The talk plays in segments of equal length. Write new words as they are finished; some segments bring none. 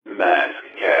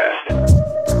MASKast.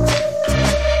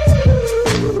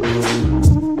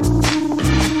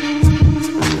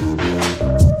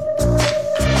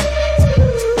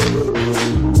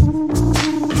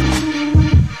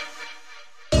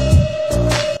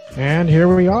 And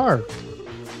here we are.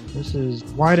 This is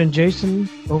Wyatt and Jason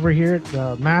over here at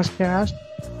MASKast,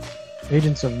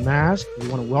 Agents of Mask. We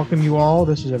want to welcome you all.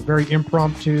 This is a very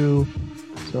impromptu,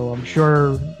 so I'm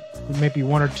sure there may be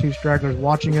one or two stragglers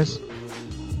watching us.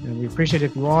 And we appreciate it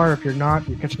if you are. If you're not,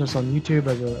 you're catching us on YouTube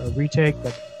as a retake.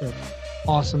 That's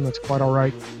awesome. That's quite all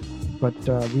right. But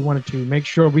we wanted to make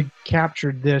sure we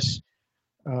captured this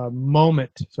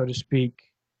moment, so to speak,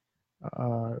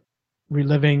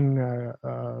 reliving,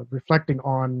 reflecting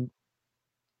on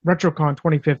RetroCon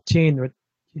 2015.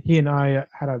 He and I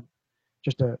had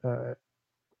just a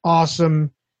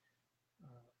awesome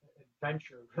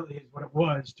adventure. Really is what it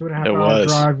was. 2.5 hour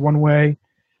drive one way,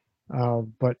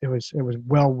 but it was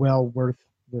well worth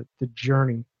the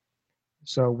journey.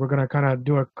 So we're gonna kind of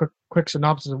do a quick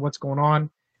synopsis of what's going on.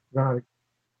 We're gonna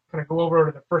kind of go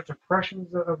over the first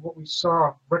impressions of what we saw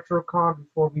of RetroCon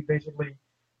before we basically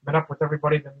met up with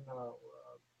everybody. Then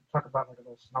talk about like a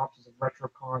little synopsis of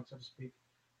RetroCon, so to speak.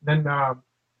 Then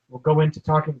we'll go into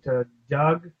talking to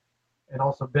Doug and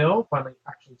also Bill, finally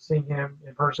actually seeing him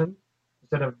in person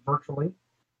instead of virtually.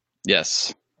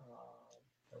 Yes.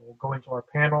 We'll go into our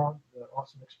panel, the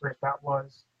awesome experience that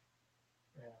was.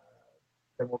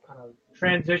 Then we'll kind of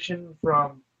transition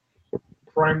from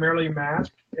primarily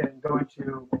masked and go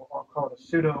into what I'll call it a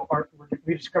pseudo art.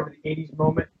 We discovered the 80s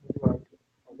moment. We'll do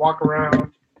a walk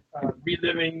around,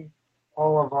 reliving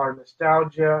all of our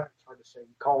nostalgia. It's hard to say,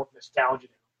 we call it nostalgia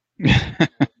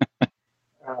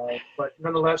now. But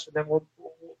nonetheless, then we'll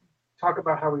talk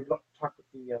about how we talk with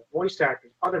the voice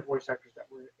actors, other voice actors that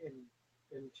were in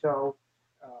show.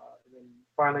 And then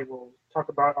finally, we'll talk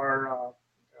about our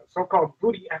so-called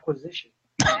booty acquisition.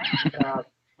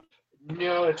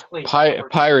 No, it's clean.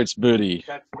 Pirate's booty.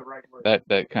 That's the right word.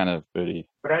 That kind of booty.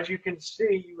 But as you can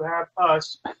see, you have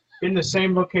us in the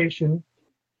same location.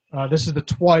 This is the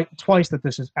twice that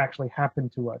this has actually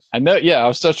happened to us. I know. Yeah, I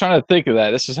was still trying to think of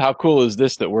that. This is how cool is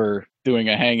this that we're doing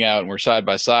a hangout and we're side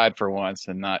by side for once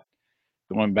and not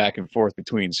going back and forth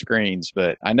between screens.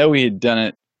 But I know we had done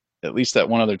it at least that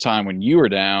one other time when you were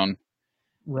down,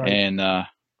 right? And of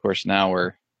course now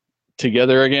we're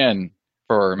together again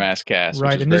for our MASKast.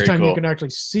 Right, and this time cool. You can actually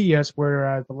see us,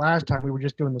 whereas the last time we were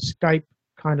just doing the Skype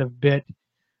kind of bit.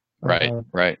 Right.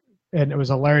 And it was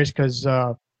hilarious because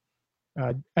at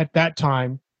that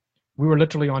time, we were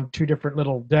literally on two different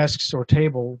little desks or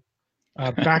table,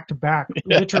 back to back,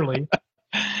 literally.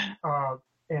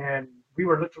 And we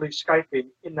were literally Skyping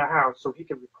in the house so he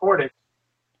could record it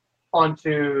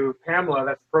onto Pamela.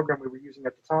 That's the program we were using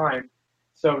at the time.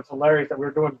 So it's hilarious that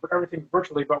we're doing everything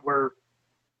virtually, but we're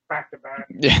back to back.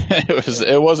 Yeah,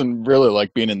 it wasn't really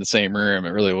like being in the same room. It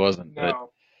really wasn't.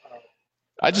 No.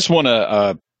 I just want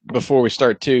to, before we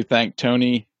start too, thank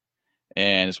Tony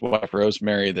and his wife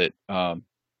Rosemary that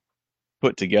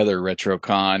put together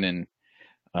RetroCon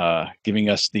and giving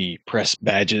us the press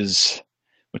badges,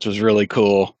 which was really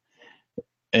cool.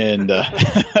 And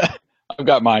I've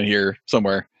got mine here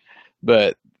somewhere,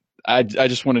 but I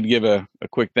just wanted to give a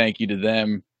quick thank you to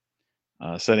them,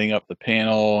 setting up the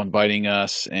panel, inviting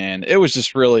us, and it was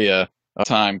just really a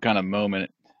time kind of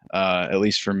moment, at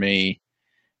least for me.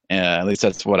 At least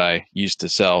that's what I used to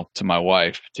sell to my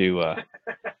wife to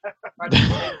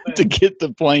to get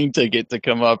the plane ticket to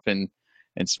come up and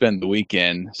spend the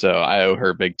weekend. So I owe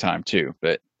her big time too.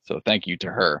 But so thank you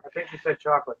to her. I think you said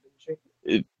chocolate, didn't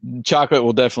she? Chocolate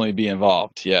will definitely be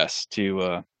involved. Yes,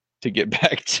 to get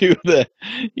back to the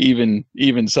even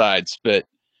sides. But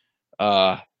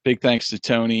big thanks to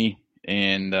Tony,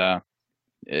 and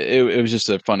it was just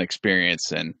a fun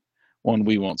experience and one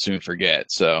we won't soon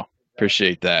forget. So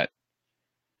appreciate that.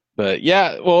 But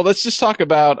yeah, well, let's just talk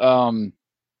about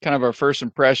kind of our first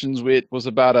impressions. It was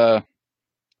about a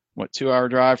 2-hour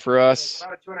drive for us.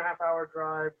 About a 2.5 hour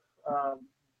drive,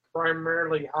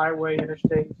 primarily highway,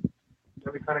 interstate.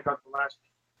 Then we kind of got the last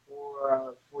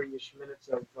 40-ish minutes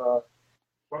of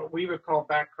what we would call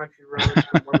backcountry roads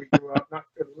from where we grew up. Not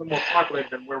a little more populated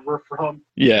than where we're from.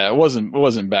 Yeah, it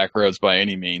wasn't back roads by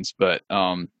any means, but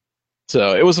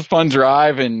so it was a fun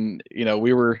drive, and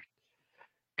we were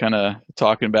kind of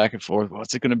talking back and forth.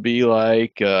 What's it going to be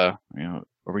like?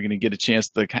 Are we going to get a chance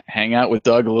to hang out with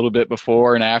Doug a little bit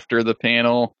before and after the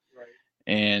panel? Right.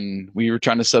 And we were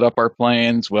trying to set up our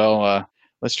plans. Well,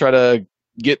 let's try to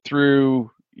get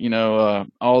through,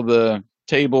 all the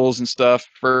tables and stuff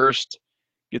first.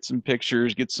 Get some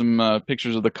pictures. Get some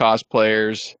pictures of the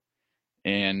cosplayers,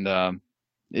 and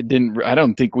it didn't. I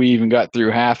don't think we even got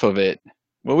through half of it.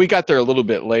 Well, we got there a little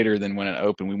bit later than when it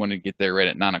opened. We wanted to get there right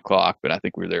at 9 o'clock, but I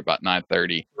think we were there about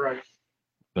 9:30. Right.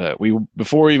 But we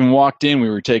before we even walked in, we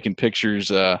were taking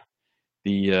pictures. I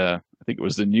think it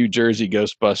was the New Jersey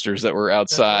Ghostbusters that were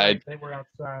That's outside, right. They were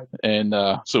outside. and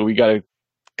so we got a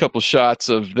couple shots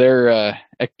of their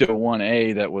Ecto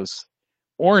 1A that was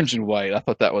orange and white. I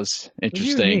thought that was It was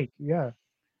interesting. unique. Yeah.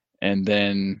 And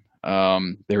then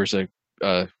there was a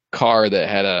car that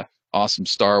had a awesome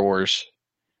Star Wars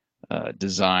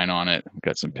design on it. We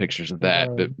got some pictures of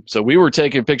that. But so we were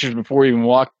taking pictures before we even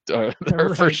walked our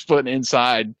Right. first foot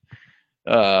inside.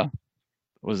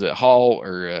 Was it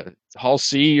Hall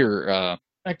C or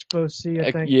Expo C,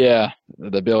 I think. yeah,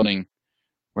 the building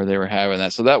where they were having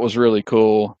that. So that was really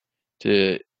cool.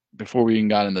 To before we even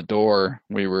got in the door,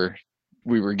 we were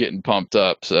getting pumped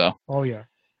up. So Oh yeah,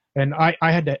 and I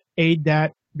had to aid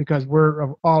that because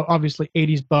we're all obviously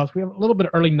 80s buffs. We have a little bit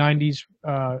of early 90s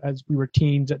as we were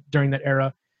teens during that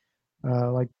era.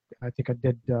 Like I think I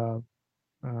did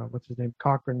what's his name,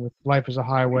 Cochran with Life is a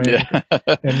Highway. yeah,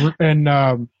 and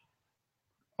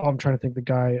I'm trying to think the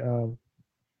guy.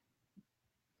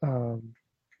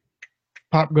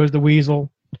 Pop Goes the Weasel.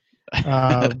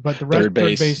 But the rest Third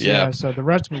Base, yeah. So the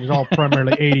rest of it was all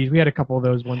primarily 80s. We had a couple of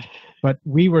those ones, but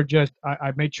we were just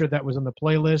I made sure that was on the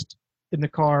playlist in the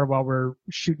car while we're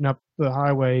shooting up the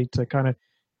highway to kind of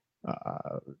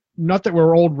not that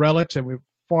we're old relics and we're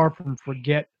far from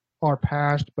forget our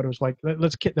past, but it was like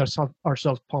let's get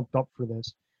ourselves pumped up for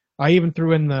this. I even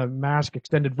threw in the Mask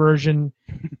extended version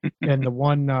and the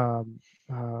one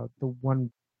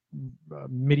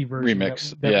MIDI version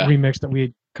Remix, that yeah. remix that we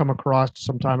had come across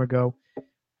some time ago.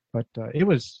 But it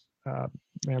was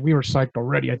man, we were psyched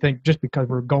already. I think just because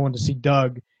we were going to see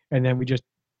Doug, and then we just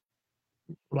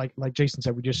like Jason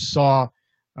said, we just saw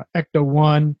Ecto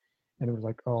 1, and it was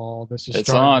like, oh, this is It's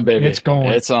starting. on, baby. It's going.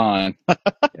 It's on.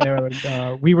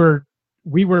 And,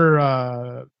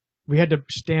 we had to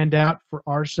stand out for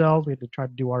ourselves. We had to try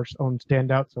to do our own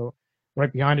standout. So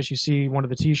right behind us, you see one of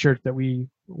the T-shirts that we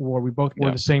wore. We both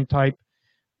wore the same type.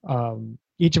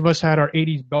 Each of us had our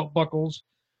 80s belt buckles.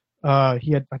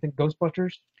 He had, I think,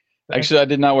 Ghostbusters. Actually, I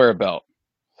did not wear a belt.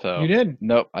 So You didn't?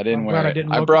 Nope, I didn't wear it.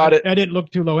 I brought it. I didn't look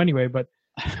too low anyway, but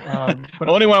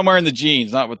only when I'm wearing the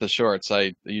jeans, not with the shorts.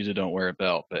 I usually don't wear a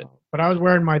belt. But I was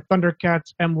wearing my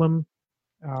Thundercats emblem.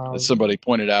 Somebody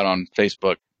pointed out on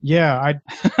Facebook. Yeah,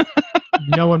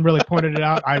 no one really pointed it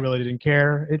out. I really didn't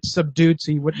care. It's subdued,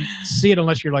 so you wouldn't see it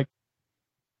unless you're like,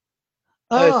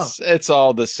 oh. It's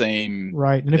all the same.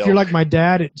 Right. And if you're like my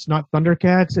dad, it's not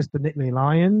Thundercats, it's the Nittany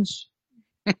Lions.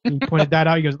 He pointed that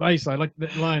out. He goes, nice, I like the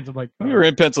Lions. I'm like, oh. We were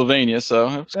in Pennsylvania, so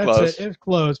it was close. It was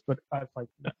close, but I was like,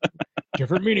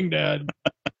 different meaning, Dad.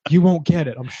 You won't get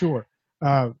it, I'm sure.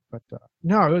 No,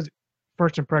 it was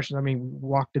first impressions. I mean, we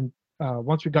walked in,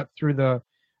 once we got through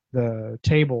the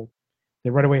table, they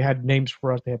right away had names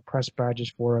for us. They had press badges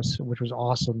for us, which was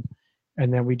awesome.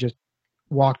 And then we just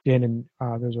walked in, and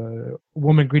there's a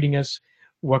woman greeting us,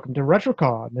 welcome to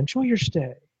RetroCon, enjoy your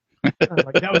stay.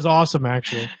 Like, that was awesome,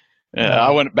 actually. Yeah,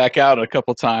 I went back out a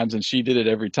couple times, and she did it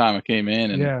every time I came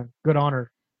in. And yeah, good on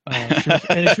her.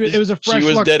 It was a fresh she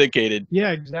was look. dedicated.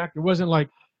 Yeah, exactly. It wasn't like,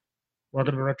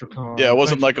 welcome to RetroCon. Yeah, it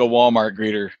wasn't like a Walmart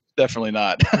greeter. Definitely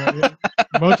not.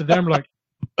 Most of them were like,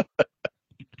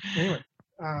 anyway.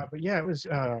 But yeah, it was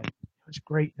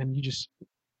great. And you just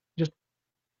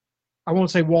I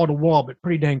won't say wall to wall, but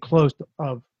pretty dang close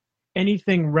of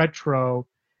anything retro.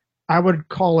 I would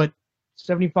call it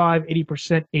 75,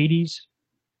 80% 80s,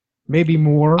 maybe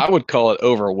more. I would call it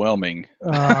overwhelming.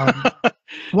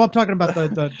 Well, I'm talking about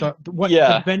what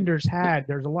the vendors had.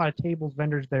 There's a lot of tables,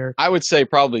 vendors there. I would say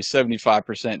probably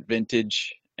 75%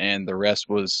 vintage, and the rest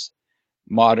was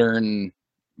modern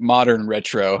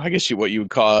retro. I guess what you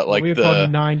would call it, like we would call it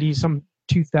 90s, some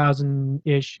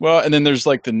 2000-ish. Well, and then there's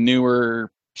like the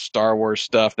newer Star Wars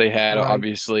stuff they had, right,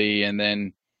 obviously, and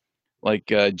then like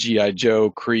G.I.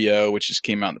 Joe Creo, which just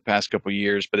came out in the past couple of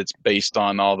years, but it's based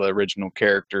on all the original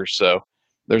characters. So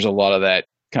there's a lot of that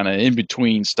kind of in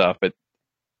between stuff, but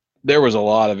there was a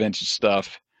lot of vintage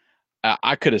stuff.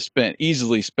 I could have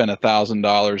easily spent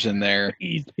 $1,000 in there.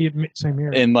 Same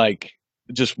here. In like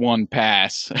just one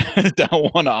pass down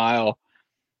one aisle.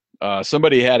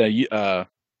 Somebody had a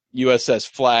USS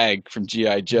Flag from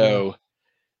G.I. Joe.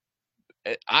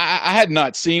 I had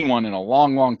not seen one in a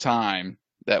long, long time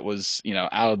that was,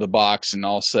 out of the box and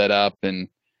all set up. And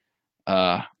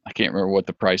I can't remember what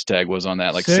the price tag was on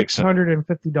that, like $650.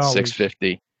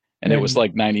 $650. And it was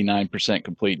like 99%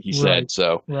 complete, he said.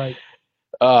 So right.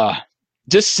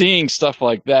 Just seeing stuff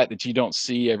like that you don't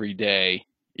see every day,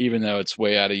 even though it's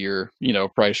way out of your,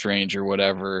 price range or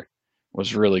whatever,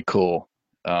 was really cool.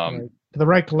 Right. To the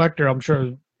right collector, I'm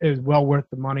sure it was well worth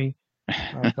the money.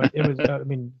 But it was, I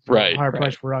mean, it's a little Right, higher price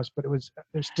right. for us, but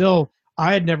there's still,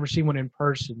 I had never seen one in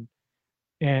person,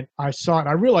 and I saw it.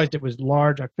 I realized it was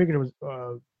large. I figured it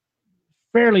was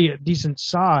fairly a decent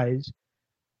size,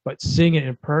 but seeing it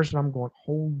in person, I'm going,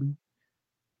 holy,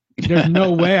 there's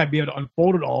no way I'd be able to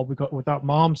unfold it all because without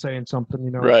mom saying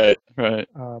something, Right, right.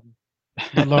 um,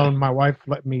 let alone my wife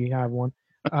let me have one.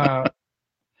 Uh,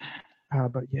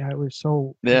 but yeah, it was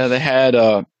so, Yeah, they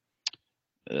had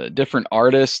different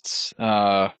artists.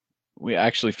 We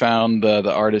actually found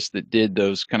the artist that did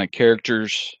those kind of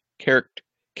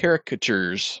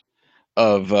caricatures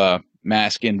of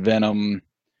Mask and Venom.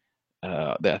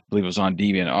 That I believe was on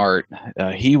Deviant Art.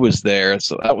 He was there,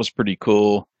 so that was pretty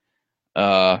cool.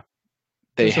 Uh,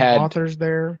 they there's some had, authors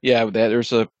there. yeah,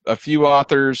 there's a few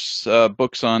authors,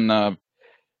 books on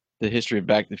the history of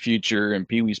Back to the Future and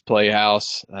Pee Wee's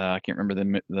Playhouse. I can't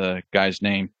remember the guy's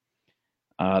name.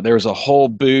 There was a whole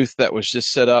booth that was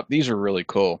just set up. These are really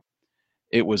cool.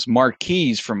 It was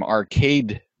marquees from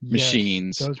arcade Yes,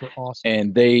 machines, those were awesome.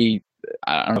 and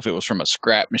I don't know if it was from a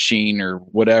scrap machine or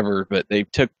whatever, but they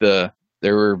took they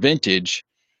were vintage,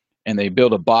 and they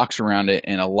built a box around it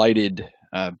and a lighted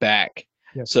back.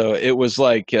 Yes, So it was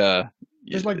like,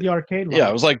 just like the arcade yeah, it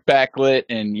lights. was like backlit,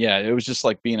 and yeah, it was just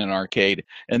like being in an arcade.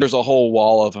 And there's a whole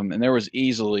wall of them, and there was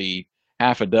easily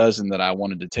half a dozen that I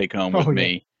wanted to take home with Oh yeah,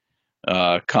 me.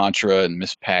 Contra and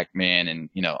Miss Pac-Man, and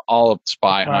all of the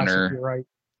Spy classic. You're Hunter, right.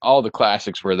 all the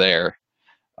classics were there.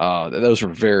 Those were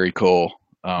very cool.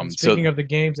 And So speaking of the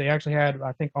games, they actually had,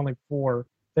 I think, only four.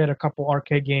 They had a couple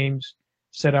arcade games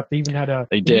set up. They even had a,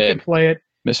 they and you could did. play it.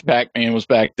 Miss Pac-Man was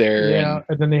back there, Yeah, and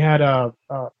and then they had a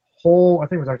whole, I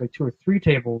think it was actually two or three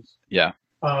tables yeah,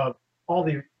 of all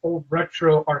the old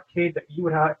retro arcade that you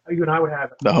and I would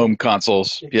have at the home. home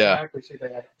consoles. Yeah, Exactly. So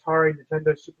they had Atari,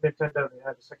 Nintendo, Super Nintendo. They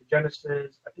had the Sega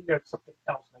Genesis. I think they had something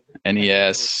else. I can't remember.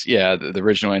 NES. Yeah, the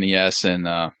original NES, and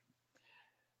I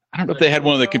don't know Was if that they had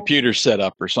one of the Yoto? computers set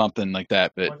up or something like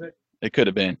that, but Was it? it could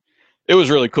have been. It was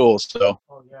really cool. So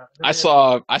Oh yeah. And then I they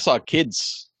had the, saw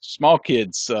kids, small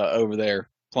kids, over there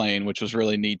playing, which was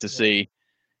really neat to yeah. see.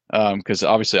 Because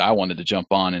obviously I wanted to jump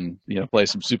on and play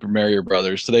some Super Mario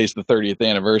Brothers. Today's the 30th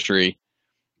anniversary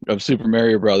of Super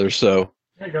Mario Brothers, so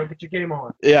There you go. Get your game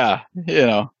on. yeah,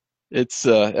 it's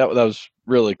that was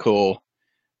really cool.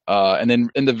 And then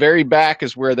in the very back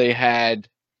is where they had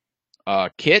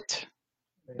Kit.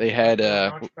 They They had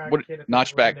had Notchback what Kid, I think, was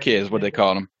the Notchback name Kid is what they of it.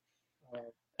 called them. Uh,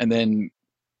 And then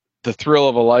the thrill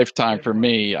of a lifetime Red for One.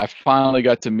 me, I finally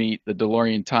got to meet the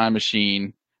DeLorean time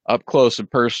machine up close and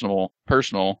personal,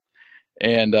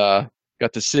 and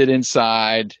got to sit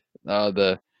inside.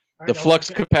 The I almost, flux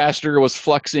capacitor was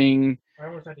fluxing. I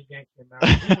almost had to yank him out.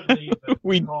 He would leave the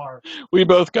we car. we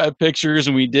both got pictures,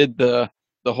 and we did the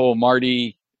whole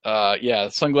Marty, yeah,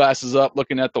 sunglasses up,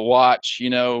 looking at the watch,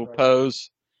 Right. pose.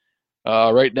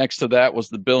 Right next to that was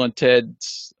the Bill and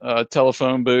Ted's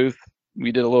telephone booth.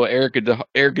 We did a little air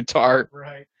guitar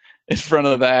Right. in front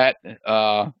of that,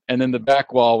 and then the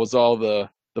back wall was all the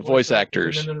Voice voice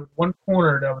actors, and then actors. there was one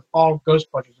corner that was all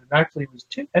Ghostbusters. And actually, it was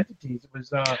two entities. It was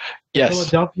the Yes,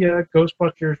 Philadelphia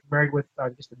Ghostbusters married with, I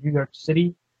guess, the New York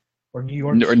City or New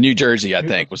York, or New Jersey, I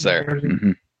think, was New there. Jersey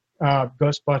Hmm.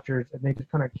 Ghostbusters, and they just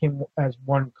kind of came as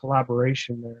one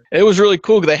collaboration there. It was really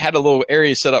cool. They had a little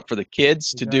area set up for the kids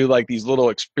to do Exactly. like these little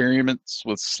experiments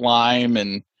with slime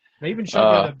and They even showed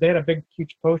uh, they had a big,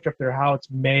 huge poster up there how it's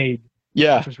made,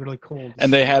 yeah, which was really cool to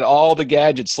and they see. had all the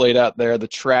gadgets laid out there, the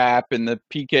trap and the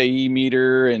PKE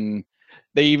meter, and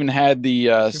they even had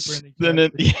Super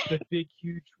Nintendo, the big,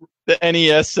 huge. the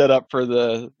NES set up for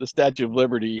the Statue of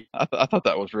Liberty. I thought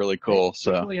that was really cool. They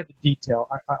So really had the detail.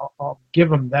 I'll give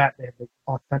them that. They had the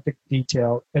authentic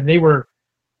detail, and they were.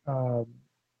 Um,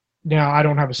 Now I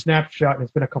don't have a snapshot, and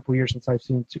it's been a couple years since I've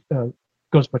seen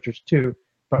Ghostbusters 2.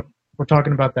 But we're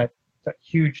talking about that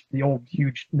huge, the old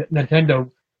huge Nintendo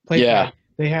yeah, playpad.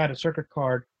 They had a circuit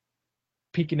card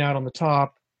peeking out on the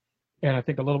top, and I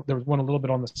think there was one a little bit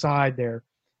on the side there.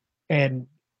 And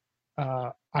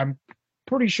I'm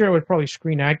pretty sure it was probably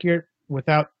screen accurate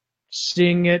without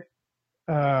seeing it.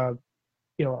 Uh,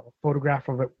 a photograph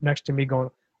of it next to me going,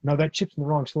 no, that chip's in the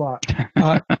wrong slot.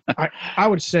 Uh, I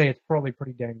would say it's probably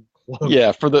pretty dang close.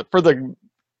 yeah. For the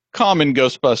common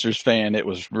Ghostbusters fan, it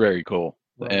was very cool,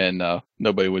 Right. and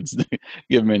nobody would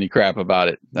give them any crap about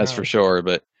it. That's for No. sure.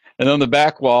 But and on the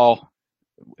back wall,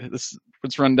 let's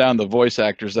run down the voice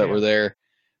actors that Yeah. were there.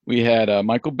 We had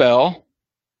Michael Bell,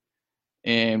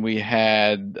 and we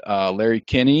had Larry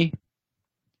Kinney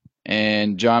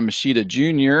and John Machida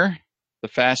Jr. the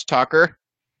fast talker,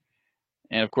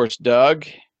 and of course Doug.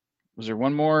 Was there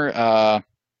one more? Yes,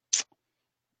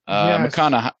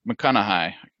 McConaughey.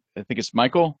 I think it's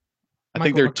Michael. I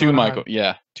think Michael there are two McConaughey. Michael.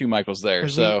 Yeah, two Michaels there.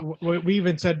 Because So we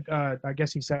even said, I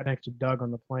guess he sat next to Doug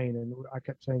on the plane, and I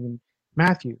kept saying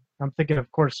Matthew. I'm thinking,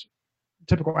 of course,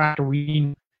 typical actor.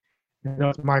 We know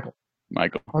it's Michael.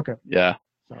 Michael. Okay. Yeah.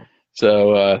 So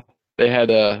So they had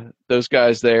those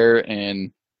guys there,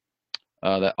 and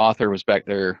that author was back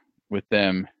there with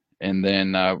them. And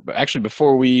then actually,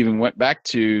 before we even went back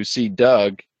to see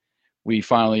Doug, we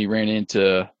finally ran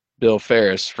into Bill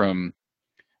Ferris from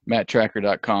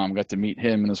MattTracker.com. Got to meet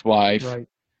him and his wife, right.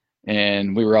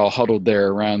 and we were all huddled there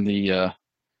around the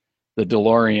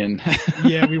DeLorean.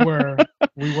 Yeah, we were.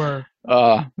 We were.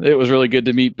 It was really good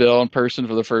to meet Bill in person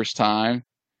for the first time,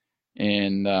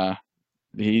 and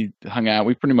he hung out.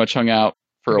 We pretty much hung out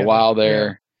for a while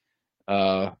there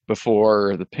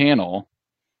before the panel,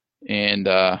 and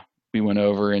we went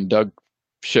over, and Doug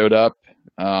showed up.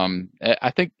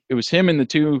 I think it was him and the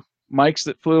two Mikes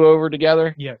that flew over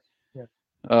together. Yes.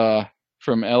 Yes.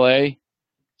 From LA.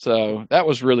 So that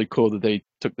was really cool that they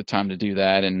took the time to do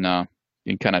that and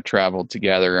kind of traveled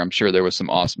together. I'm sure there was some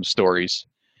awesome stories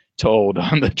told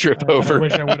on the trip over. I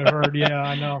wish I would have heard. Yeah,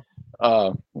 I know.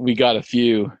 We got a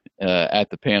few at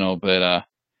the panel, but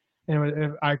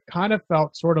and I kind of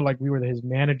felt sort of like we were his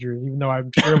managers, even though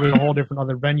I'm sure it was a whole different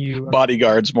other venue.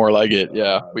 Bodyguards, more like it.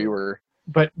 Yeah, we were.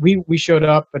 But we showed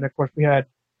up, and of course we had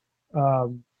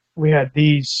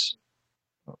these.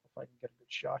 Oh, if I can get a good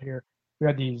shot here, we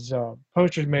had these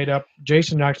posters made up.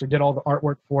 Jason actually did all the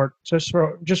artwork for it,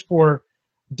 just for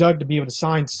Doug to be able to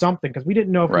sign something, because we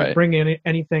didn't know if he was bringing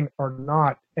anything or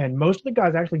not. And most of the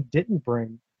guys actually didn't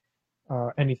bring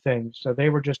anything, so they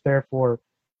were just there for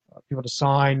people to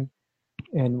sign.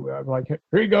 And we're like, here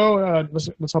you go,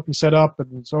 let's help you set up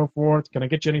and so forth. Can I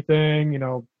get you anything?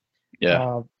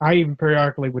 Yeah. I even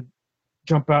periodically would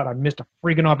jump out. I missed a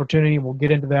freaking opportunity. We'll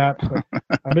get into that. But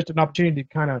I missed an opportunity to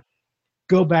kind of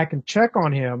go back and check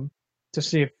on him to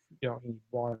see if he needs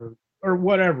water or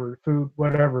whatever, food,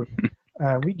 whatever.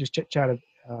 We just chit-chatted,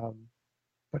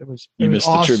 but it was missed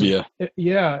awesome. The trivia.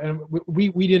 Yeah, and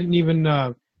we didn't even.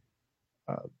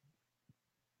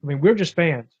 We're just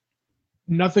fans.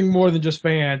 Nothing more than just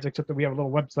fans, except that we have a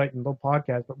little website and a little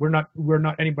podcast. But we're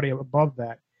not anybody above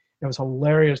that. It was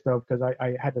hilarious though, because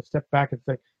I had to step back and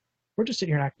say, we're just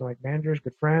sitting here acting like managers,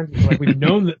 good friends. It's like we've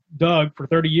known Doug for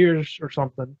 30 years or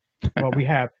something. Well, we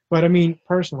have, but I mean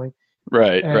personally.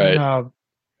 Right.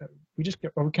 We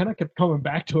kind of kept coming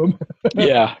back to him.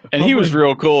 Yeah, and he was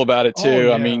real cool about it too. Oh,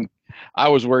 yeah. I mean, I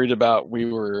was worried about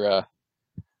we were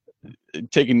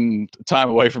taking time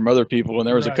away from other people, and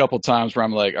there was a couple times where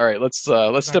I'm like, all right, let's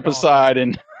step aside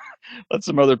and let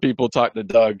some other people talk to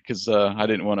Doug, because I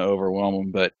didn't want to overwhelm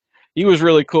him. But he was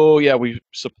really cool. Yeah, we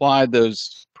supplied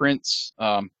those prints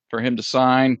for him to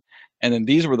sign, and then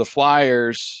these were the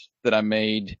flyers that I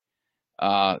made,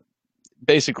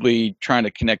 basically trying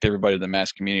to connect everybody to the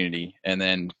mask community. And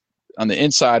then on the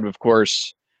inside, of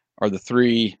course, are the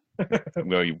three.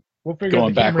 We'll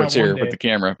going backwards here with the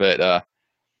camera, but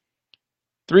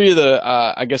three of the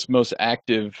I guess most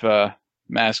active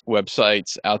mask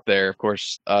websites out there. Of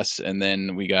course, us, and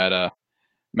then we got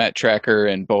Matt Tracker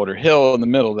and Boulder Hill in the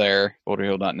middle there,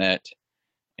 boulderhill.net.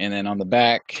 And then on the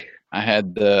back, I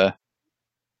had a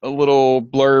little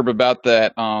blurb about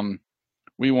that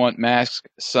We Want Mask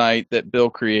site that Bill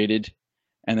created.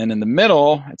 And then in the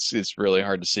middle, it's really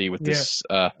hard to see with this.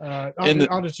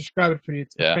 I'll just describe it for you.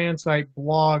 It's a fan site,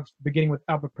 blogs, beginning with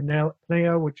Albert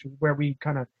Pineo, which is where we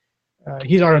kind of,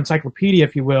 he's our encyclopedia,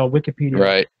 if you will, Wikipedia.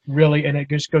 Right. Really, and it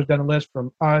just goes down the list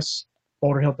from us,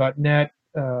 boulderhill.net,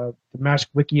 the Mask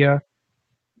Wikia,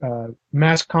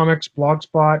 Mask Comics,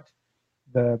 Blogspot,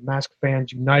 the Mask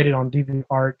Fans United on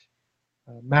DeviantArt,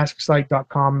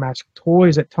 MaskSite.com, Mask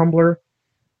Toys at Tumblr,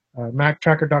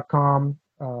 MacTracker.com.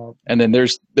 And then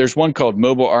there's one called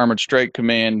Mobile Armored Strike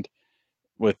Command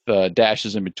with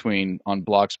dashes in between on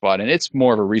Blogspot, and it's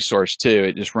more of a resource too.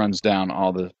 It just runs down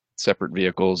all the separate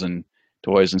vehicles and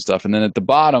toys and stuff. And then at the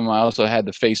bottom, I also had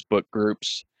the Facebook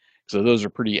groups, so those are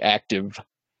pretty active.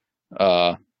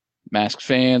 Mask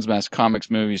Fans, Mask Comics,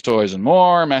 Movies, Toys, and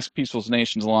More, Mask Peaceful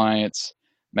Nations Alliance,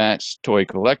 Mask Toy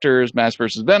Collectors, Mask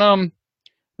vs. Venom,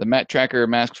 the Matt Tracker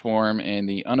Mask Forum, and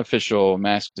the unofficial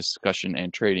mask discussion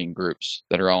and trading groups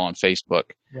that are all on Facebook.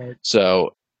 Right.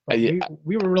 So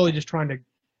we were really just trying to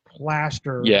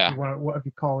plaster, if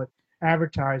you call it,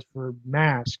 advertise for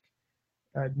mask,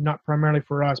 not primarily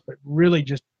for us, but really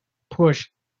just push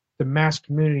the mask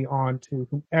community on to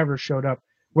whoever showed up,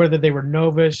 whether they were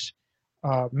novice,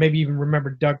 maybe even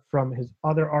remember Doug from his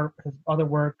other art, his other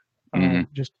work, Hmm.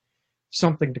 just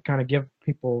something to kind of give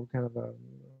people kind of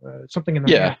something in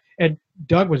their Yeah, hand. And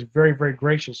Doug was very, very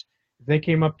gracious. If they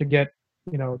came up to get,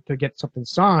 to get something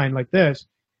signed like this,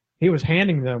 he was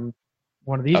handing them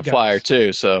one of these a flyer guys.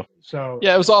 too. So So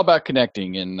yeah, it was all about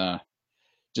connecting and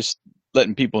just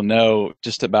letting people know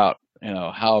just about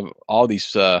how all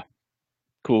these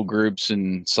cool groups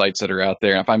and sites that are out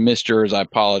there. And if I missed yours, I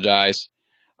apologize.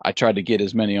 I tried to get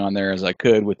as many on there as I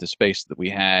could with the space that we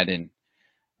had, and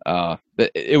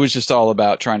it was just all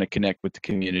about trying to connect with the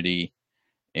community.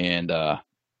 And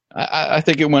I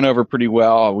think it went over pretty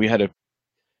well. We had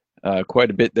quite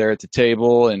a bit there at the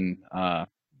table, and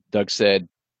Doug said,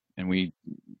 and we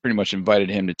pretty much invited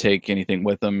him to take anything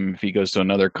with him if he goes to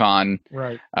another con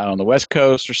right, out on the West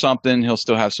Coast or something. He'll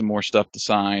still have some more stuff to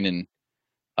sign. And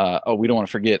oh, we don't want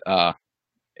to forget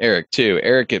Eric too.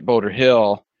 Eric at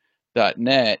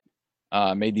BoulderHill.net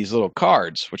made these little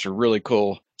cards, which are really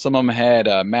cool. Some of them had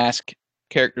mask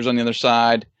characters on the other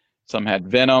side. Some had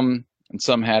Venom, and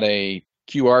some had a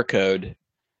QR code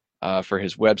for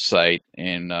his website,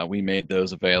 and we made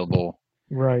those available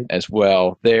right, as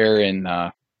well there. And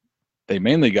they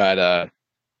mainly got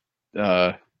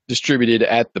distributed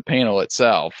at the panel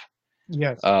itself.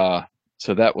 yes,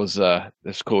 So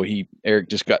that's cool. Eric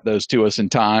just got those to us in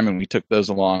time, and we took those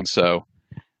along. So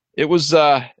it was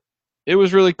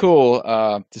really cool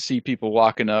to see people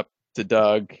walking up to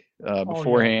Doug oh yeah,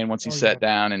 beforehand once he oh yeah, sat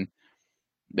down, and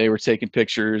they were taking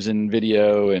pictures and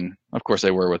video, and of course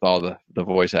they were with all the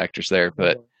voice actors there. they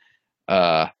But were.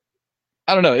 uh,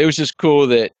 I don't know. It was just cool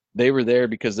that they were there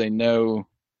because they know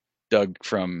Doug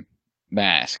from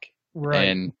Mask, Right.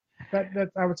 and That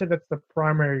I would say that's the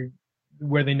primary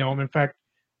where they know him. In fact,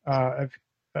 if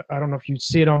I don't know if you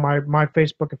see it on my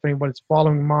Facebook, if anybody's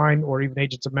following mine or even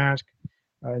Agents of Mask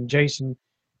and Jason,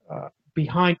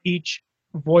 behind each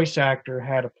voice actor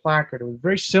had a placard. It was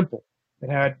very simple. It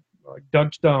had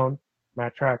Doug Stone,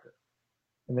 Matt Tracker,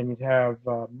 and then you'd have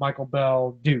Michael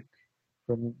Bell, Duke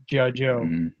from G.I. Joe,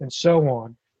 mm, and so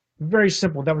on. Very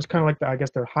simple. That was kind of like I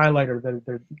guess their highlighter, their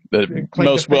the claim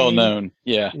to most well fame. known.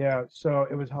 Yeah, Yeah, so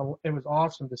it was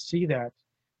awesome to see that,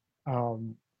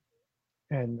 um,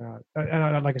 and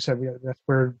like I said, that's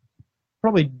where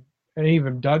probably, and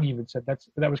even Doug even said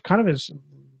that was kind of his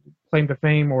claim to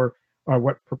fame, or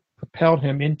what propelled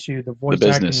him into the the voice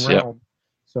acting business. Yep. realm.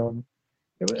 So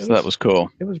it So that was was cool.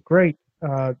 it was great.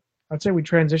 I'd say we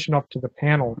transitioned up to the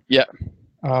panel. Yeah.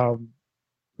 Um,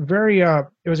 very, it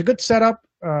was a good setup.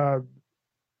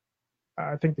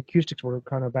 I think the acoustics were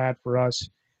kind of bad for us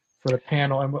for the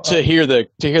panel, and To hear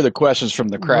the questions from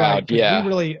the right, crowd. because we Yeah.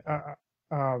 really,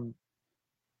 um,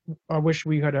 I wish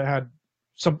we had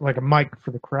something like a mic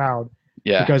for the crowd,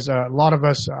 Yeah. because a lot of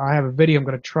us. I have a video. I'm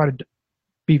going to try to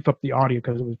beef up the audio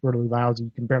because it was really lousy.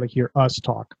 You can barely hear us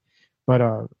talk, but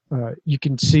you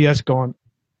can see us going,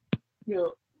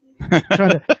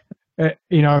 trying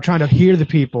to, trying to hear the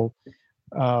people.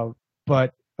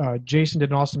 But Jason did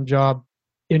an awesome job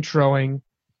introing.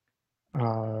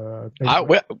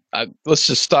 They, Let's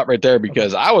just stop right there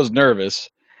because I was nervous,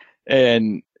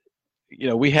 and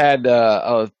we had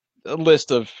a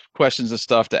list of questions and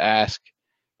stuff to ask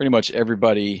pretty much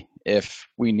everybody if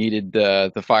we needed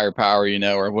the firepower,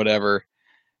 or whatever.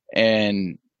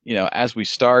 And as we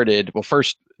started, well,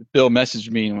 first Bill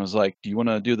messaged me and was like, "Do you want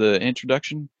to do the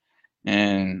introduction?"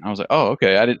 And I was like, "Oh,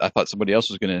 okay." I thought somebody else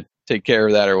was going to take care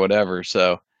of that or whatever.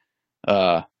 So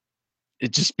uh,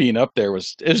 it just being up there it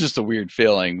was just a weird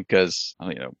feeling because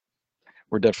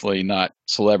we're definitely not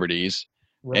celebrities,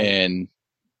 right. and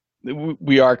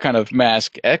we are kind of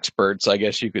mask experts, I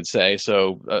guess you could say.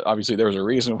 So obviously there was a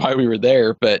reason why we were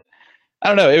there, but I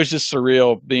don't know. It was just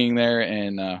surreal being there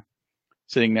and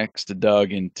sitting next to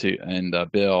Doug and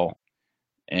Bill.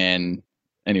 And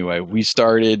anyway, we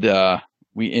started.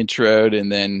 We introed, and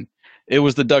then it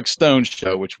was the Doug Stone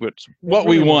show, which was It what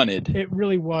we really was. wanted. It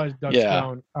really was Doug Yeah.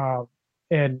 Stone,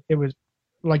 and it was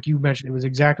like you mentioned. It was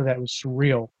exactly that. It was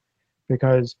surreal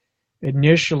because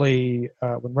initially,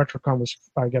 when RetroCon was,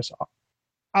 I guess,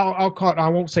 I'll call it. I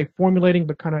won't say formulating,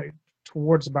 but kind of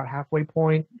towards about halfway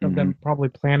point of Mm-hmm. them probably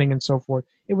planning and so forth.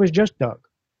 It was just Doug.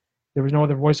 There was no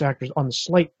other voice actors on the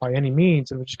slate by any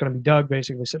means. It was just going to be Doug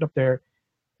basically sitting up there.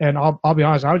 And I'll be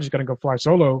honest, I was just going to go fly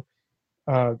solo,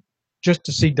 uh, just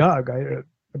to see Doug. I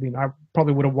mean, I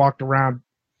probably would have walked around,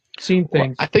 seen Well,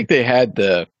 things. I think they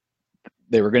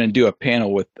were going to do a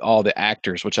panel with all the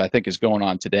actors, which I think is going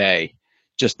on today,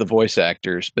 just the voice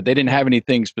actors. But they didn't have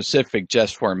anything specific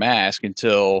just for Mask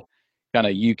until kind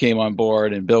of you came on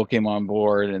board and Bill came on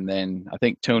board, and then I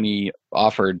think Tony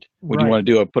offered, "Would you Right. want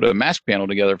to put a Mask panel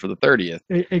together for the 30th?"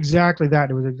 Exactly that.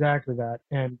 It was exactly that.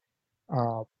 And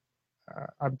uh,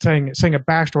 I'm saying a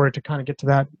backstory to kind of get to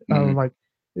that. Mm-hmm. Like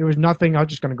it was nothing. I was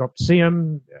just going to go up to see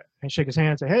him and shake his hand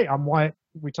and say, "Hey, I'm Wyatt."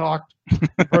 We talked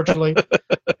virtually,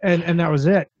 and that was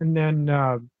it. And then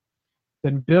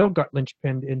Bill got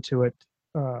linchpinned into it.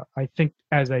 I think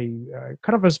as a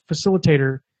kind of a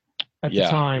facilitator at the Yeah,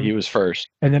 he time. was first.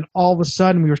 And then all of a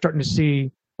sudden, we were starting to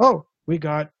see, oh, we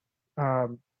got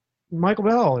Michael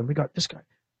Bell, and we got this guy.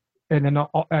 And then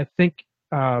I think,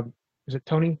 is it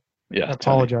Tony? Yeah, I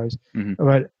apologize. Mm-hmm.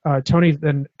 But Tony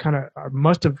then kind of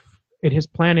must have, in his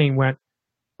planning, went,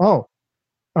 oh,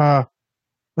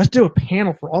 let's do a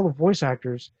panel for all the voice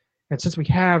actors. And since we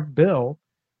have Bill,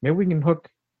 maybe we can hook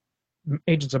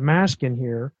Agents of Mask in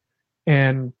here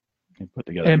and put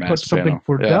together put something panel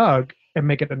for Doug and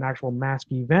make it an actual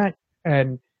Mask event.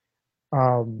 And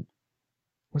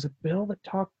was it Bill that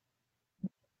talked?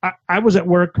 I was at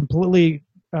work completely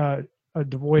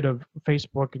devoid of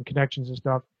Facebook and connections and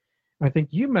stuff. I think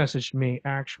you messaged me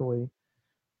actually,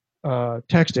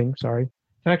 text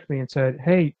me and said,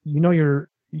 "Hey, you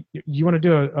want to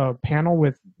do a panel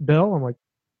with Bill?" I'm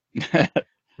like,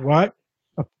 "What?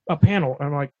 A panel?"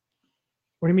 I'm like,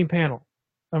 "What do you mean panel?"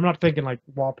 I'm not thinking like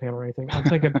wall panel or anything. I'm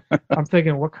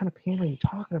thinking, what kind of panel are you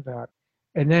talking about?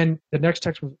 And then the next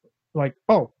text was like,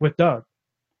 "Oh, with Doug."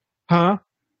 Huh?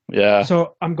 Yeah.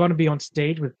 So I'm going to be on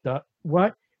stage with Doug.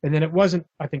 What? And then it wasn't,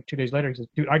 I think 2 days later, he says,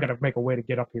 "Dude, I got to make a way to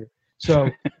get up here." So,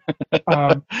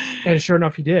 and sure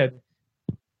enough, he did.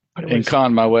 And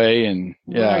con my way, and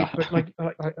yeah. Right, but like,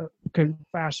 okay,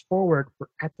 fast forward, we're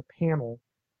at the panel,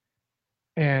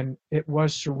 and it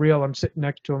was surreal. I'm sitting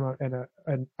next to him,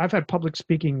 and I've had public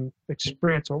speaking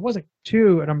experience, so it wasn't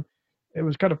too, and it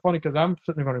was kind of funny because I'm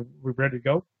sitting there going, "We're ready to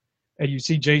go," and you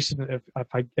see Jason. If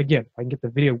I can get the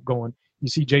video going, you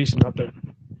see Jason up there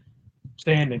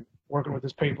standing, working with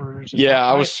his papers. Yeah,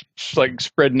 I was like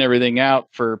spreading everything out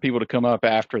for people to come up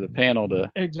after the panel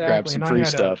to grab some free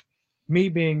stuff. Me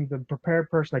being the prepared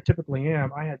person I typically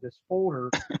am, I had this folder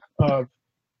of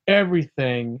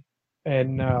everything,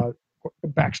 and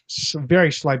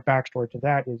very slight backstory to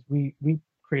that is we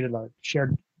created a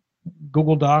shared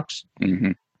Google Docs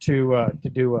mm-hmm. to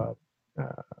do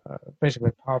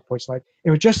basically a PowerPoint slide. It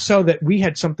was just so that we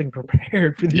had something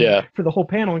prepared for the whole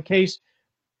panel in case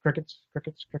crickets.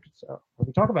 What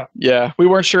we talk about? Yeah, we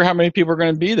weren't sure how many people were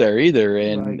going to be there either,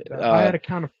 and right. I had a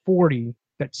count of 40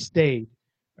 that stayed.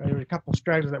 There were a couple of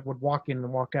stragglers that would walk in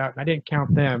and walk out, and I didn't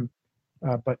count them,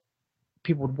 but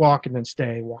people would walk and then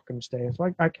stay, walk and stay.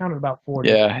 So I counted about 40.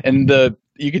 Yeah, and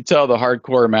you could tell the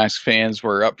hardcore Mask fans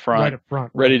were up front,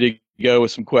 ready to go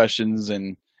with some questions,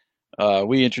 and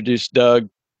we introduced Doug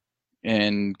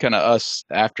and kind of us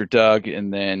after Doug,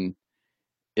 and then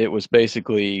it was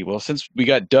basically, well, since we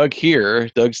got Doug here,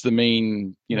 Doug's the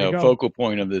main, focal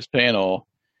point of this panel.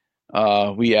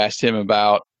 We asked him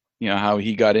about, how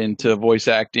he got into voice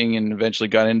acting and eventually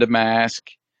got into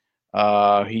Mask.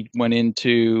 He went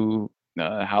into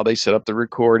how they set up the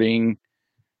recording,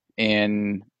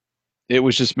 and it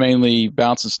was just mainly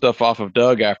bouncing stuff off of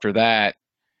Doug after that.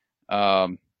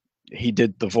 He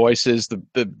did the voices.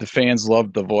 The fans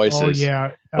loved the voices. Oh,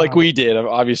 yeah. Like we did,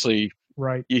 obviously.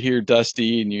 Right. You hear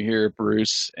Dusty and you hear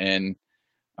Bruce, and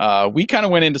we kind of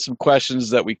went into some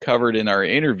questions that we covered in our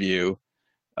interview,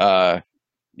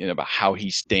 about how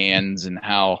he stands and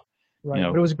how, right.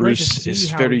 But it was Bruce great to see is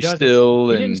how very he does still.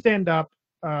 He didn't stand up,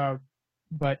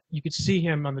 but you could see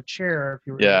him on the chair. If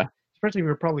you were, especially if we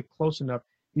were probably close enough,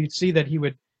 you'd see that he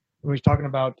would, when he was talking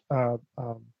about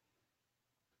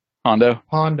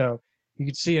Hondo, you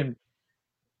could see him,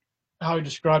 how he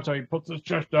describes how he puts his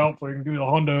chest out so he can do the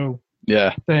Hondo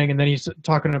thing, and then he's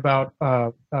talking about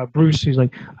Bruce. He's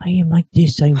like, "I am like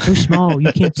this. I am so small.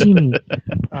 You can't see me."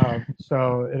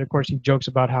 And of course he jokes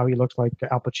about how he looks like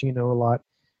Al Pacino a lot.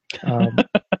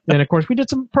 And of course we did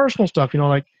some personal stuff.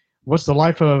 Like, what's the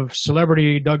life of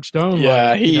celebrity Doug Stone?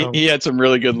 Yeah, like, he had some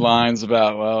really good lines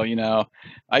about, well,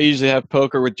 I usually have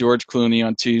poker with George Clooney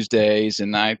on Tuesdays,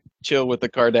 and I chill with the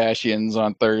Kardashians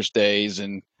on Thursdays,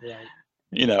 and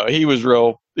he was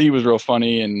real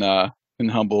funny and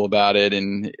humble about it.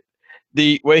 And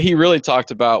the way he really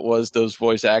talked about was those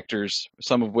voice actors,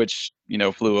 some of which,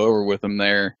 flew over with him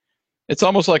there. It's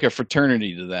almost like a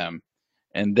fraternity to them,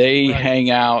 and they hang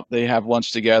out, they have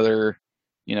lunch together,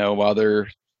 while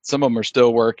some of them are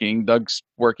still working. Doug's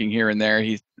working here and there.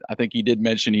 I think he did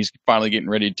mention he's finally getting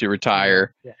ready to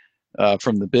retire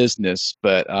from the business,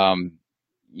 but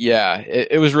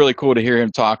it was really cool to hear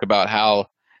him talk about how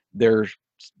they're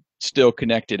still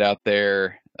connected out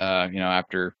there,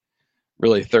 after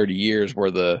really 30 years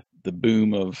where the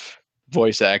boom of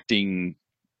voice acting,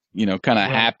 kind of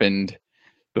happened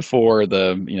before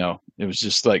the, it was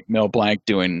just like Mel Blanc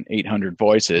doing 800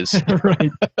 voices.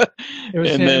 Right. It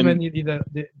was And him and then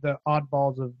the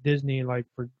oddballs of Disney, like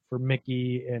for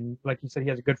Mickey, and like you said, he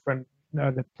has a good friend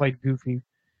that played Goofy,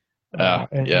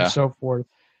 and yeah. so forth.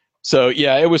 So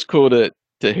yeah, it was cool to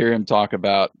hear him talk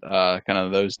about kind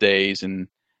of those days and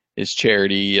his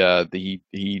charity.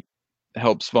 He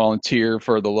helps volunteer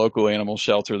for the local animal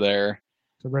shelter there.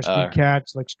 To rescue Uh,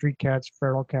 cats, like street cats,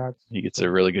 feral cats. he gets So, a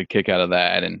really good kick out of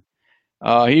that, and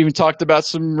he even talked about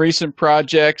some recent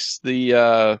projects,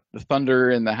 the Thunder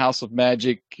and the House of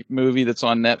Magic movie that's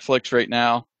on Netflix right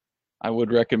now. I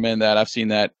would recommend that. I've seen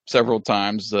that several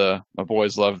times. My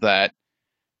boys love that.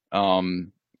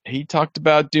 Um, he talked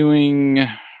about doing.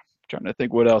 Trying to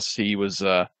think what else he was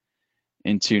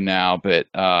into now, but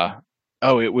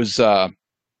oh, it was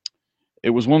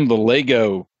one of the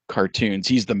Lego cartoons.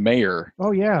 He's the mayor.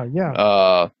 oh yeah,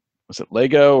 yeah. Was it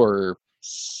Lego or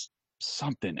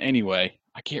something? Anyway,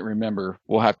 I can't remember.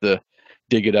 We'll have to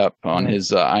dig it up on Right.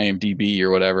 his IMDb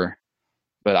or whatever.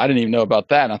 But I didn't even know about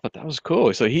that, and I thought that was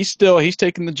cool. So he's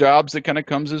taking the jobs that kind of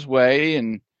comes his way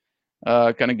and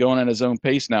kind of going at his own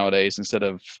pace nowadays instead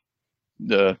of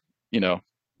the you know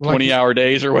Like 20-hour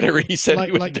days or whatever he said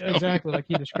he was doing. exactly like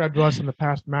he described to us in the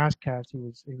past MASKast. He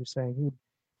was saying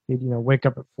he'd wake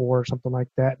up at 4 or something like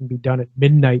that and be done at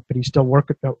midnight, but he still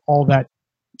work at all that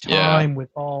Yeah. time with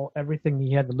all everything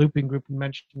he had. The looping group you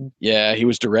mentioned. Yeah, he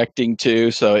was directing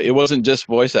too, so it wasn't just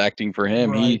voice acting for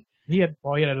him. Right. He had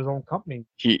his own company.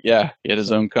 He had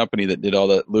his own company that did all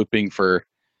the looping for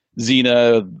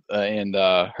Xena and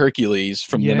Hercules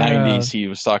from the Yeah. 90s he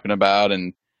was talking about,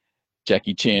 and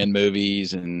Jackie Chan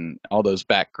movies and all those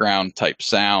background type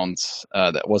sounds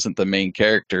that wasn't the main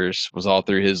characters was all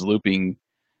through his looping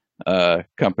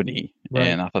company. Right.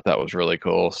 And I thought that was really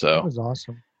cool. That So was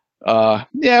awesome.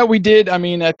 yeah, we did. I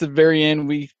mean, at the very end,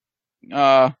 we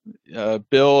uh,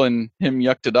 Bill and him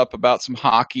yucked it up about some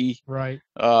hockey. Right.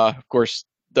 Of course,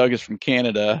 Doug is from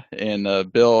Canada,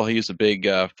 and Bill, he's a big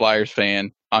Flyers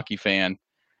fan, hockey fan.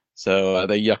 So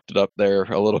they yucked it up there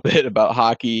a little bit about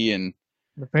hockey, and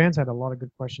The fans had a lot of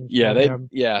good questions for him.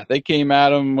 they came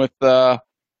at him with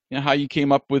how you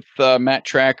came up with Matt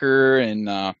Tracker, and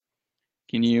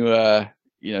can you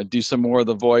do some more of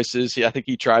the voices? I think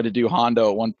he tried to do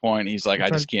Hondo at one point. He's like, I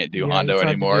just can't do He Hondo tried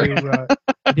anymore. to do,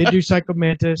 he did do Psycho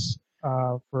Mantis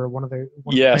for one of the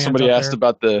fans somebody out asked there.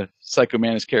 about the Psycho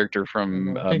Mantis character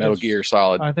from Metal Gear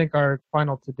Solid. I think our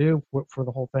final to do for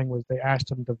the whole thing was they asked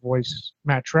him to voice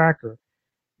Matt Tracker.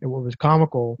 It was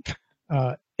comical.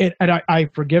 I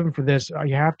forgive him for this.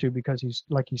 You have to, because he's,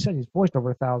 like he said, he's voiced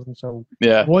over 1,000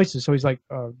 voices. So he's like,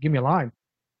 give me a line.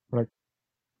 We're like,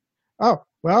 oh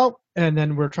well, and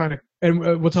then we're trying to.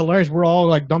 And what's hilarious, we're all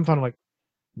like dumbfounded, like,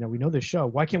 we know this show.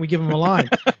 Why can't we give him a line?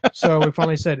 So we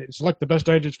finally said, select the best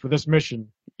agents for this mission.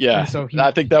 Yeah. And so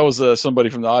I think that was somebody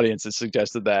from the audience that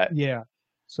suggested that. Yeah.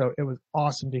 So it was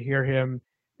awesome to hear him,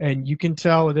 and you can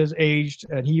tell it is aged,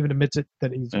 and he even admits it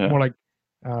that he's more like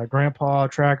Grandpa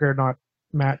Tracker, not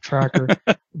Matt Tracker.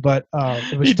 But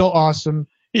it was still awesome.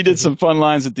 He did some fun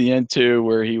lines at the end too,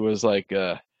 where he was like,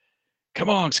 "Come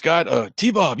on, Scott,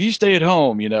 T-Bob, you stay at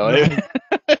home." Right.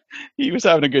 He was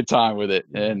having a good time with it,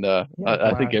 and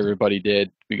I think everybody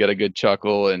did. We got a good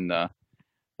chuckle and a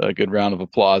good round of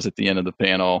applause at the end of the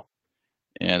panel,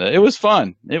 and it was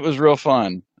fun. It was real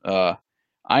fun. I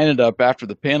ended up, after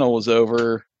the panel was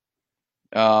over,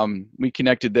 we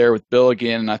connected there with Bill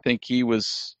again, and I think he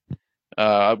was.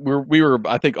 We were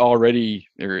I think already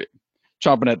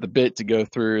chomping at the bit to go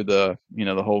through the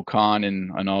whole con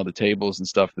and all the tables and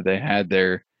stuff that they had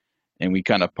there. And we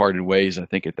kind of parted ways, I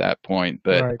think, at that point.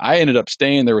 But right. I ended up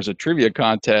staying. There was a trivia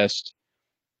contest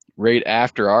right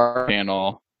after our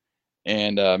panel,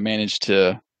 and managed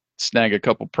to snag a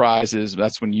couple prizes.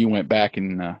 That's when you went back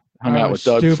and hung out with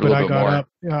Doug for a little bit more. Up.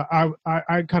 Yeah,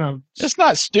 I kind of. It's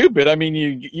not stupid. I mean,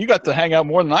 you got to hang out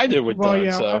more than I did with Doug.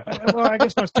 Yeah. So. I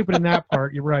guess not stupid in that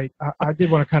part. You're right. I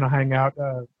did want to kind of hang out.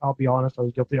 I'll be honest. I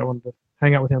was guilty. I wanted to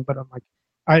hang out with him, but I'm like,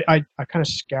 I kind of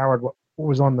scoured what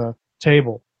was on the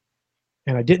table.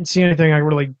 And I didn't see anything.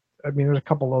 There's a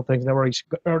couple little things that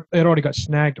it already got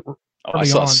snagged. I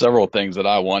saw several things that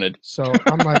I wanted. So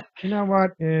I'm like, you know what?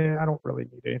 I don't really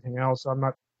need anything else. I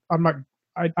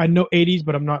know 80s,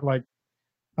 but I'm not like,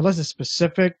 unless it's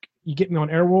specific. You get me on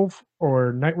Airwolf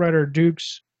or Knight Rider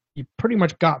Dukes, you pretty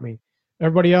much got me.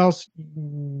 Everybody else,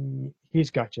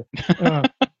 he's got you.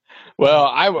 Well,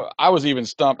 I was even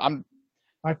stumped.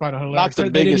 I find it hilarious. Not the they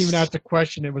biggest... didn't even ask the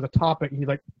question. It was a topic. He's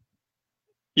like,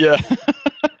 yeah.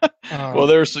 Well,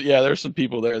 there's some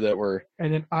people there that were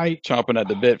and then chomping at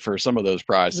the bit for some of those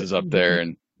prizes up there,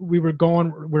 and we were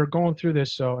going through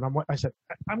this. So, and I said,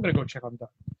 I'm gonna go check on Doug.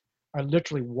 I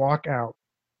literally walk out,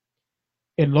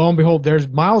 and lo and behold, there's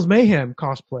Miles Mayhem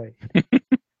cosplay. I'm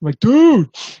like, dude.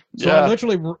 So I Yeah.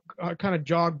 literally kind of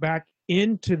jog back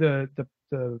into the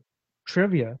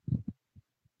trivia,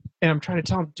 and I'm trying to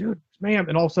tell him, dude, Mayhem,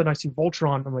 and all of a sudden I see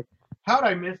Voltron. I'm like, how'd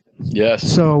I miss this?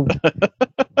 Yes. So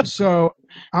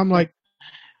I'm like,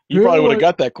 you probably would have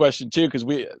got that question too, because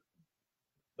we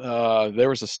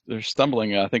they're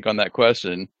stumbling, I think, on that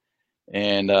question,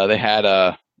 and they had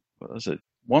what was it?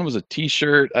 One was a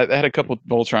T-shirt. I had a couple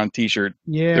Voltron T-shirt.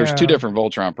 Yeah. There's 2 different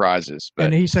Voltron prizes. But...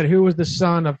 And he said, "Who was the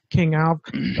son of King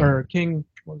or King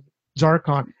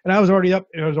Zarkon?" And I was already up.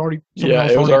 It was already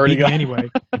it was already beat me anyway.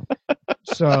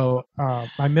 So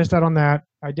I missed out on that.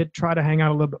 I did try to hang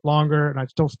out a little bit longer, and I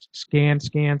still scan.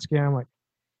 I'm like,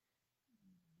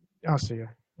 I'll see you.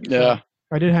 Yeah. So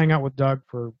I did hang out with Doug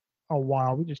for a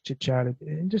while. We just chit chatted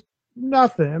and just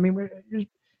nothing. I mean,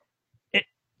 it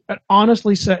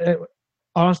honestly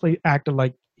acted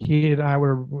like he and I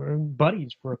were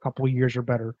buddies for a couple of years or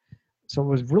better. So it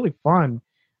was really fun.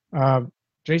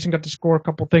 Jason got to score a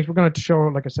couple of things. We're going to show,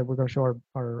 like I said, we're going to show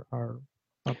our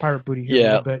pirate booty here a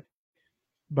little bit.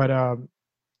 But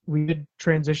we did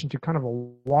transition to kind of a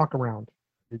walk around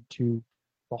to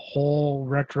the whole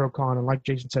RetroCon. And like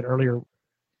Jason said earlier,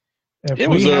 if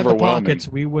we had the pockets,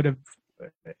 we would have.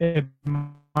 If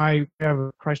I have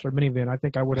a Chrysler minivan, I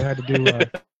think I would have had to do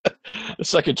a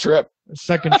second trip.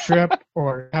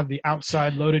 Or have the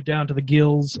outside loaded down to the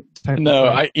gills.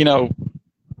 No,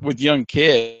 with young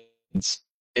kids,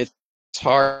 it's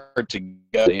hard to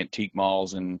go to antique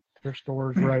malls and thrift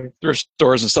stores, right? Thrift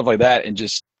stores and stuff like that, and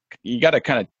just you got to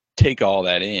kind of take all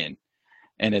that in,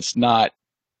 and it's not.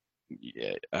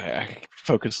 I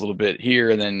focus a little bit here,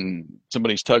 and then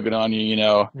somebody's tugging on you.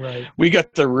 Right. We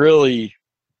got to really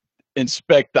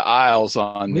inspect the aisles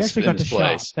on we this, actually got this to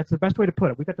place. Shop. That's the best way to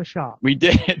put it. We got to shop. We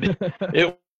did.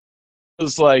 It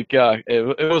was like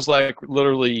it was like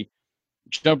literally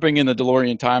jumping in the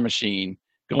DeLorean time machine,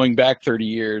 going back 30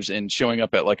 years, and showing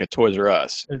up at like a Toys R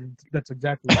Us. That's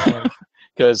exactly what it was.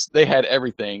 Because they had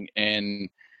everything, and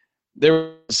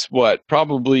there was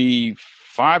probably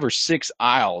 5 or 6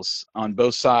 aisles on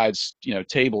both sides,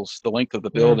 tables the length of the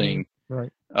building, right?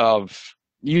 Of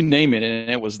you name it, and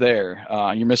it was there.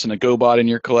 You're missing a GoBot in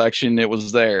your collection, it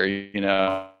was there, and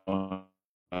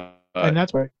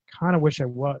that's what I kind of wish I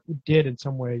did in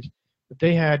some ways. But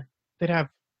they'd have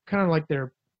kind of like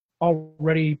their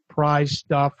already prized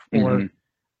stuff or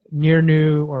near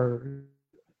new or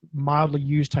mildly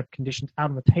used type conditions out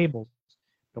on the tables.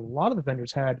 But a lot of the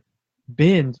vendors had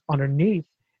bins underneath,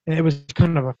 and it was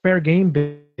kind of a fair game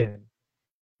bin.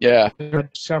 Yeah. There were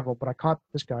several, but I caught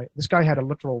this guy. This guy had a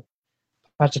literal,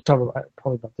 that's a tub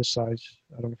probably about this size.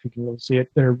 I don't know if you can really see it.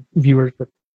 They're viewers, but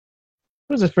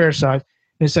it was a fair size.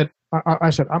 And he said, I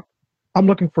said, I'm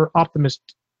looking for Optimus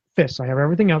fists. I have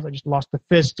everything else. I just lost the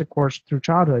fist, of course, through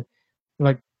childhood.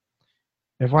 Like,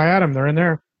 if I had them, they're in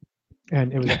there.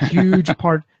 And it was a huge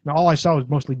part. Now, all I saw was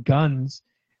mostly guns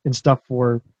and stuff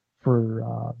for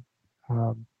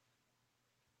the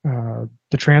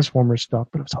Transformers stuff.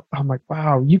 But I'm like,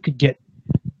 wow, you could get,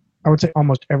 I would say,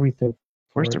 almost everything.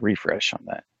 Where's the refresh on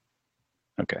that?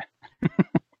 Okay.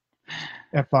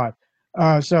 F5.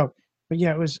 But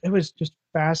yeah, it was just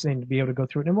fascinating to be able to go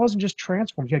through it. And it wasn't just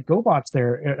Transformers. You had GoBots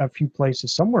there at a few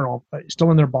places. Somewhere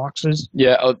still in their boxes.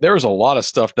 Yeah, there was a lot of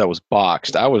stuff that was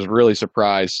boxed. I was really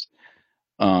surprised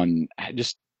on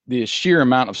just the sheer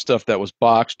amount of stuff that was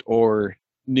boxed or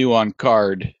new on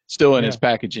card, still in its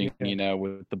packaging,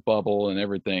 with the bubble and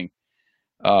everything.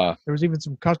 There was even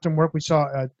some custom work. We saw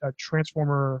a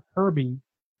Transformer Herbie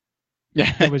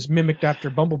that was mimicked after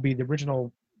Bumblebee, the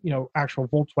original, actual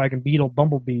Volkswagen Beetle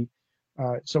Bumblebee.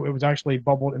 So it was actually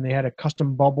bubbled, and they had a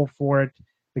custom bubble for it.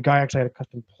 The guy actually had a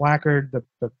custom placard, the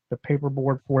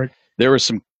paperboard for it. There was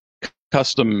some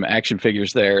custom action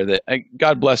figures there that,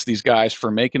 God bless these guys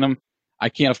for making them. I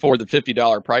can't afford the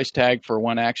 $50 price tag for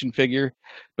one action figure,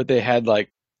 but they had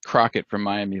like Crockett from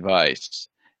Miami Vice,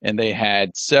 and they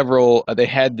had several. They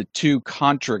had the 2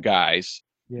 Contra guys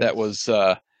that was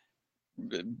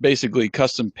basically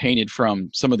custom painted from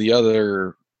some of the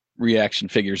other reaction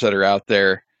figures that are out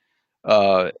there.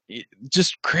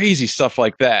 Just crazy stuff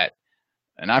like that.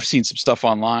 And I've seen some stuff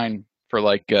online for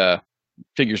like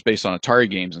figures based on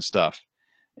Atari games and stuff.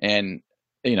 And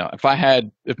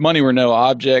if money were no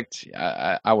object,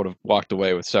 I would have walked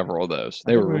away with several of those.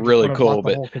 They were really cool.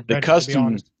 But the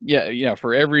custom,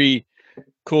 for every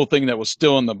cool thing that was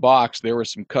still in the box, there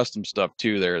was some custom stuff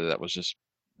too there that was just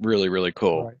really, really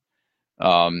cool.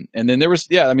 Right. And then there was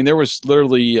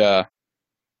literally, I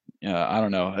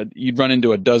don't know, you'd run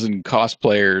into a dozen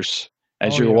cosplayers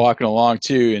as Oh you're yeah. walking along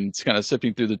too, and it's kind of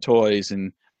sifting through the toys,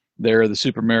 and there are the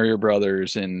Super Mario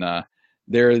Brothers, and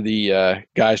there are the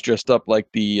guys dressed up like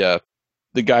the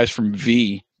guys from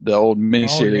V, the old Oh yeah.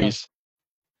 miniseries.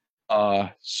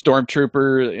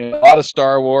 Stormtrooper, a lot of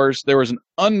Star Wars. There was an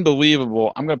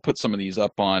unbelievable. I'm going to put some of these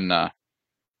up on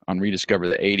Rediscover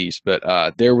the '80s,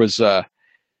 but there was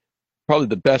probably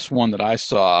the best one that I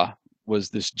saw was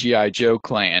this GI Joe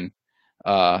clan,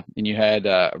 and you had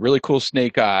really cool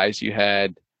Snake Eyes. You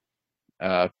had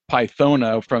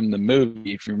Pythona from the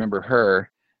movie, if you remember her,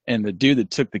 and the dude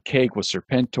that took the cake was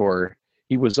Serpentor.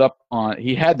 He was up on.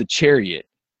 He had the chariot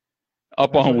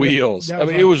up That's on what, wheels. that I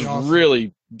was mean, it was actually awesome.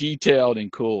 really detailed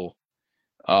and cool.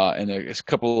 And there's a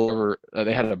couple other.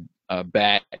 They had a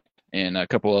bat and a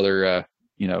couple other,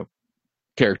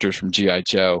 characters from GI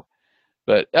Joe.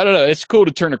 But I don't know. It's cool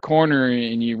to turn a corner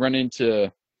and you run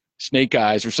into Snake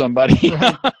Eyes or somebody.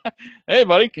 Right. Hey,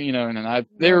 buddy, and Right.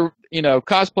 they're,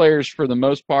 cosplayers for the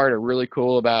most part are really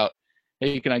cool about,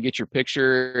 hey, can I get your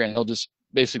picture? And they'll just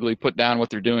basically put down what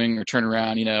they're doing or turn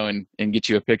around, and get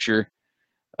you a picture.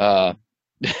 Uh,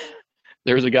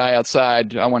 there was a guy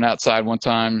outside. I went outside one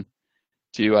time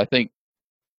to, I think,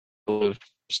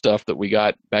 stuff that we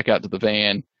got back out to the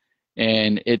van,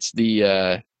 and it's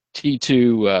the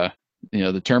T2,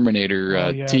 the Terminator Oh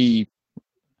yes. T.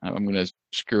 I'm going to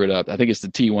screw it up. I think it's the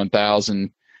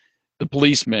T1000, the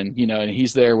policeman, and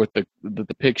he's there with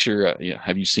the picture.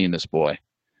 Have you seen this boy?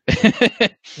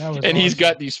 That was And he's awesome.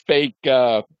 got these fake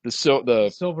the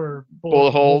Silver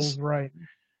bullet holes, holes. right?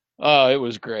 Oh, it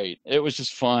was great. It was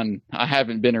just fun. I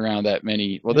haven't been around that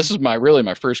many. Well, this And is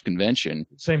my first convention.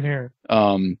 same here.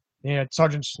 Um, Yeah,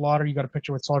 Sergeant Slaughter. You got a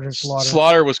picture with Sergeant Slaughter.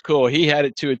 Slaughter was cool. He had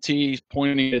it to a T,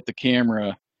 pointing at the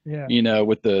camera, Yeah.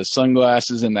 with the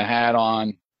sunglasses and the hat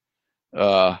on.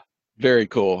 Uh, Very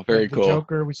cool. Very The cool.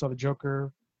 Joker. We saw the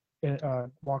Joker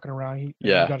walking around. We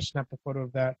Yeah. got to snap a photo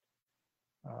of that.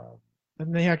 Uh,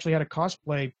 and they actually had a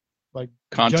cosplay like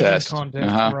judging Contest. contest,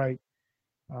 Uh-huh. right?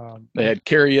 They had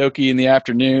karaoke in the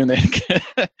afternoon.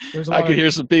 There's a I lot could of hear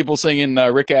some people singing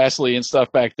Rick Astley and stuff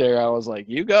back there. I was like,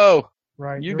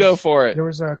 right. you go for it. There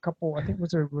was a couple. I think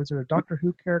was there a Doctor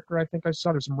Who character? I think I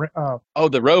saw there's some. Oh,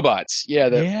 the robots. Yeah,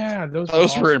 Yeah, those were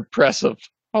those were awesome. impressive.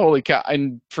 Holy cow.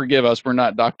 And forgive us, we're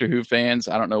not Doctor Who fans.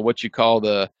 I don't know what you call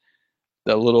the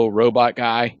little robot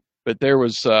guy, but there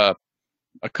was a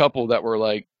couple that were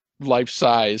like life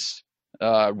size,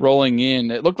 rolling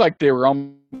in. It looked like they were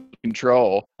on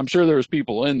control. I'm sure there was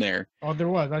people in there. Oh, there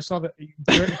was. I saw that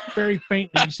very, very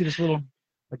faintly. You see this little,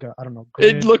 like a, I don't know,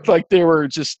 It grid. looked like they were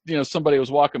just, somebody was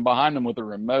walking behind them with a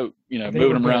remote, They moving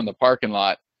were them around good. the parking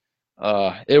lot.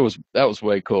 That was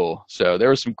way cool. So there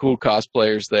were some cool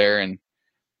cosplayers there, and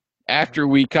after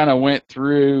we kind of went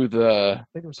through I think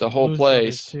there was the some whole Blues Brothers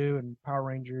place. too, and Power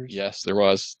Rangers. Yes, there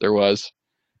was.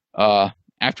 Uh,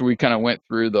 After we kind of went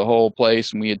through the whole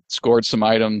place and we had scored some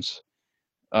items,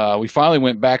 we finally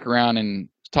went back around and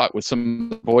talked with some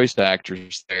of the voice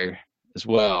actors there as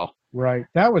well. Right.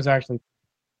 That was actually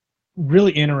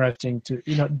really interesting to,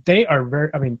 they are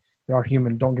very, I mean, they are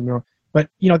human, don't get me wrong, but,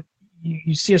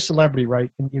 you see a celebrity,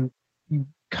 right, and you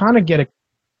kind of get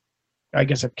I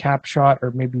guess, a cap shot,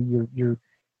 or maybe you're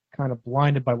kind of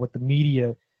blinded by what the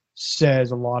media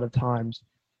says a lot of times.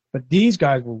 But these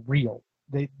guys were real.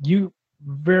 You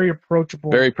very approachable.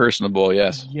 Very personable,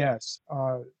 yes. Yes,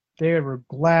 they were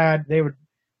glad. They would,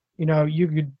 you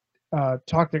could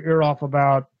talk their ear off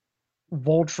about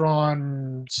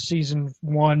Voltron season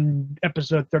 1,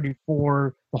 episode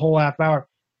 34, the whole half hour.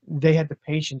 They had the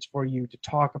patience for you to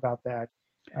talk about that.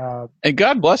 And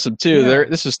God bless them too. Yeah.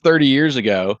 This is 30 years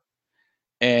ago,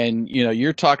 and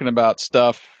you're talking about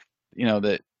stuff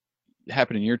that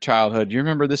happened in your childhood. You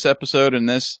remember this episode and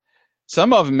this?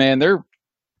 Some of them, man, they're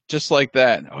just like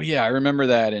that. Oh yeah, I remember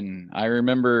that, and I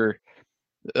remember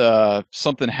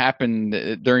something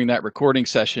happened during that recording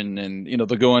session, and they'll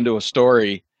go into a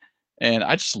story, and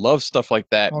I just love stuff like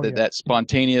that. Oh yeah. That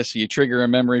spontaneous. You trigger a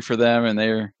memory for them, and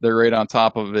they're right on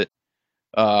top of it.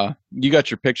 You got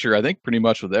your picture, I think, pretty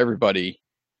much with everybody.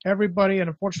 Everybody, and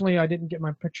unfortunately, I didn't get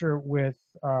my picture with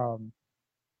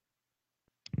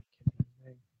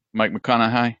Mike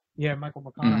McConaughey. yeah, Michael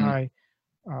McConaughey.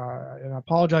 And I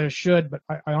apologize, I should, but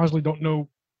I honestly don't know.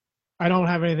 I don't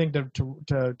have anything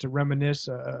to reminisce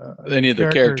Any of the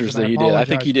characters and that I he did. I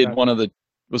think apologize he for did that. one of the.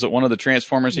 Was it one of the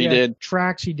Transformers he Yeah, did?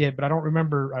 tracks he did, but I don't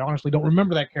remember. I honestly don't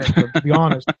remember that character. To be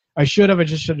honest, I should have. I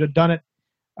just should have done it.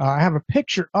 I have a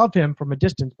picture of him from a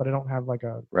distance, but I don't have like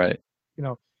a Right.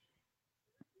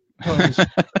 pose.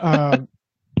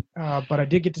 But I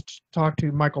did get to talk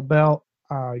to Michael Bell.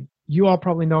 You all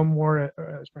probably know him more,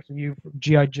 especially you from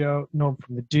GI Joe. Know him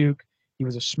from the Duke. He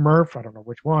was a Smurf. I don't know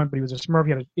which one, but he was a Smurf.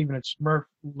 He had even a Smurf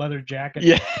leather jacket.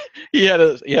 Yeah, he had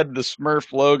the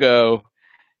Smurf logo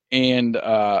and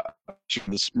the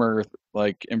Smurf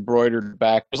like embroidered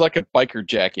back. It was like a biker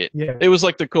jacket. Yeah, It was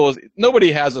like the coolest.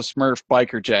 Nobody has a Smurf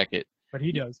biker jacket, but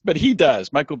he does. but he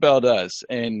does. Michael Bell does,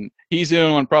 and he's the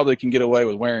only one probably can get away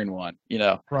with wearing one. You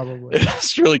know, Probably.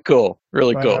 it's really cool.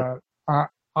 Really But cool.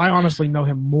 I honestly know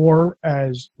him more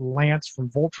as Lance from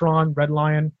Voltron, Red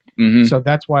Lion. Mm-hmm. So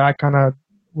that's why I kind of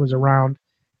was around,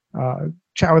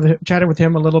 chatted with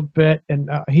him a little bit, and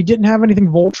he didn't have anything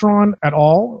Voltron at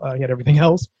all. He had everything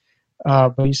else,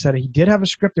 but he said he did have a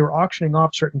script. They were auctioning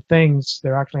off certain things.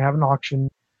 They're actually having an auction.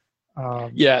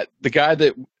 Yeah, the guy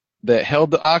that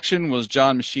held the auction was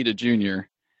John Machida Jr.,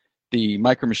 the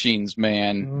Micro Machines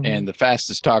man and the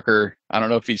fastest talker. I don't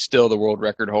know if he's still the world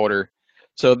record holder.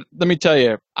 So let me tell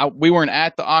you, we weren't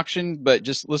at the auction, but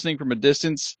just listening from a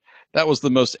distance, that was the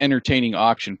most entertaining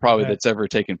auction probably that's ever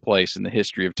taken place in the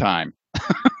history of time.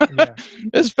 Yeah.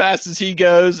 As fast as he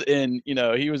goes, and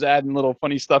he was adding little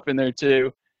funny stuff in there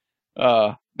too.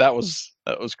 That was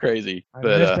crazy. I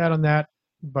But missed out on that,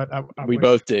 but we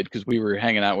both did because we were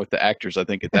hanging out with the actors, I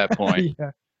think, at that point.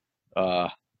 Yeah.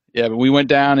 Yeah, but we went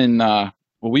down and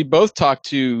we both talked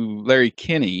to Larry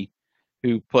Kinney,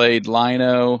 who played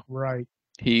Lino. Right.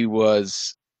 He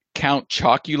was Count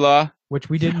Chocula, which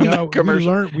we didn't know.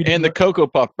 Commercial, and the Cocoa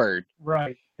Puff Bird.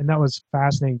 Right. And that was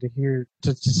fascinating to hear,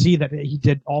 to see that he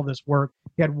did all this work.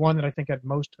 He had one that I think had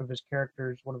most of his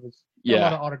characters, one of his, a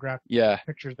lot of autographed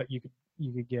pictures that you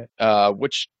could get.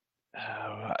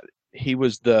 He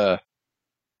was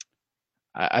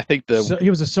I think he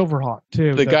was a Silverhawk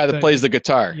too. The guy that plays the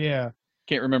guitar. Yeah.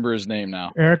 Can't remember his name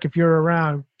now. Eric, if you're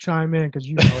around, chime in because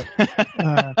you know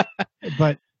it.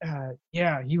 But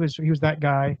yeah, he was that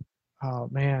guy. Oh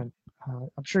man,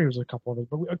 I'm sure he was a couple others,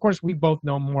 but of course we both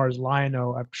know him more as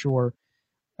Lionel. I'm sure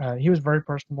he was very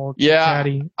personable.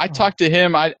 Chatty. I talked to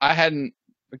him. I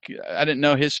didn't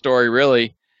know his story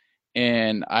really,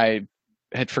 and I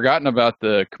had forgotten about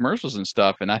the commercials and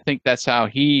stuff. And I think that's how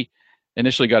he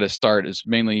initially got his start, is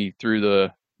mainly through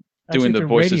doing the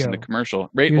voices radio in the commercial.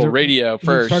 Radio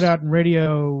first. He started out in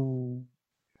radio.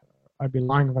 I'd be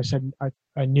lying if I said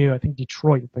I knew. I think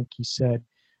Detroit. I think he said,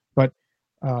 but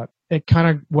it kind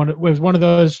of was one of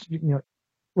those,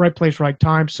 right place, right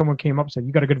time. Someone came up and said,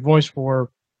 "You got a good voice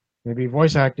for maybe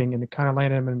voice acting," and it kind of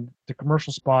landed him in the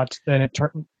commercial spots. Then it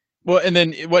turned. Well, and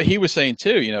then what he was saying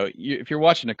too, if you're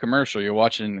watching a commercial, you're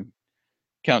watching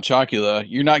Count Chocula,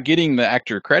 you're not getting the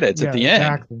actor credits at the end.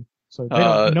 Exactly. So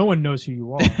no one knows who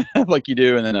you are, like you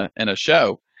do in a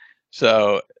show.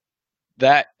 So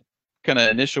that kind of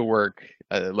initial work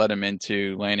led him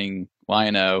into landing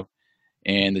Lionel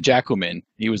and the Jackalman.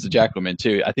 He was the Jackalman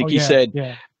too. I think he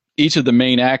said each of the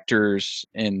main actors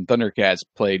in Thundercats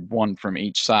played one from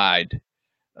each side,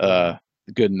 the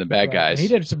good and the bad guys. And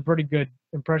he did some pretty good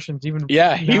impressions, even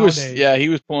nowadays. He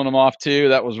was pulling them off too.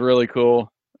 That was really cool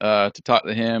to talk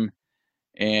to him.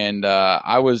 And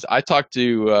I talked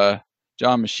to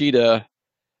John Machida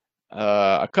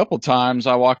a couple times.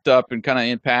 I walked up and kind of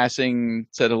in passing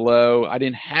said hello. I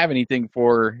didn't have anything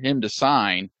for him to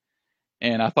sign,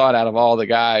 and I thought out of all the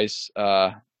guys,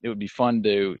 it would be fun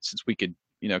since we could,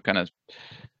 kind of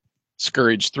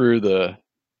scourge through the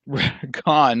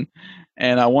con,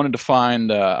 and I wanted to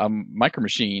find a Micro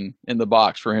Machine in the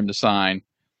box for him to sign,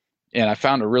 and I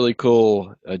found a really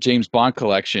cool James Bond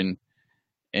collection.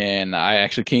 And I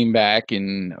actually came back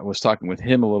and was talking with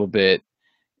him a little bit,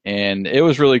 and it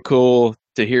was really cool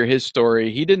to hear his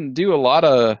story. He didn't do a lot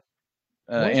of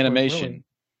animation.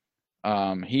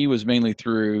 Really. He was mainly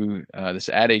through this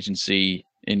ad agency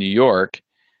in New York,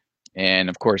 and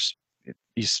of course,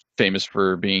 he's famous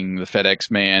for being the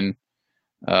FedEx man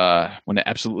when it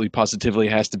absolutely positively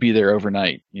has to be there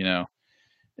overnight,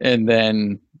 And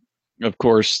then, of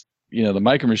course, the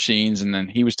Micro Machines, and then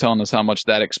he was telling us how much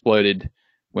that exploded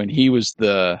when he was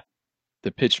the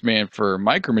pitch man for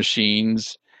Micro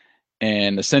Machines,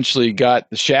 and essentially got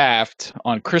the shaft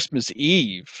on Christmas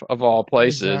Eve of all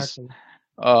places,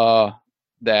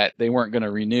 that they weren't going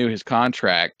to renew his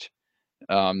contract.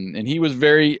 And he was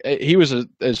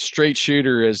a straight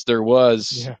shooter as there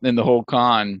was in the whole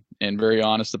con, and very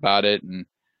honest about it. And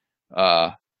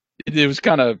it was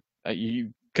kind of,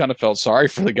 you kind of felt sorry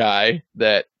for the guy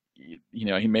that, he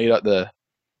made up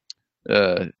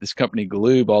this company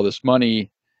Galoob all this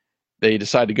money. They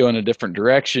decide to go in a different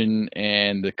direction,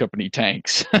 and the company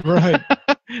tanks. Right.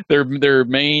 their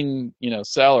main,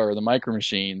 seller, the Micro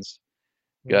Machines,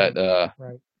 got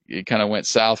it kind of went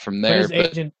south from there. But his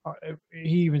agent,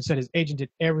 he even said his agent did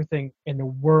everything in the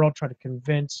world, tried to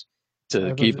convince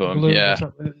to Was keep it them. glue or Yeah,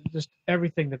 something? Just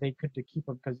everything that they could to keep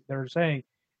them, because they're saying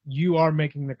you are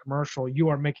making the commercial, you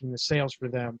are making the sales for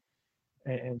them,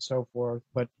 and so forth.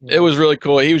 But it was really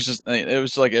cool. He was just, it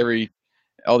was like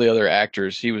all the other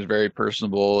actors. He was very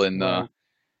personable and right.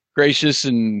 gracious,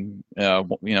 and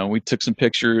we took some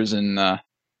pictures and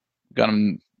got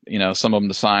him, some of them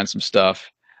to sign some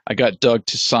stuff. I got Doug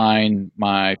to sign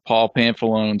my Paul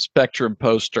Pamphilone Spectrum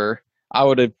poster. I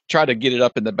would have tried to get it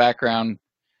up in the background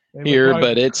It would here, probably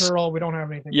but it's, curl. We don't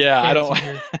have anything yeah, I don't,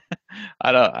 fancy here.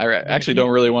 I I mean, actually don't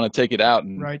really want to take it out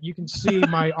and, right, you can see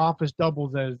my office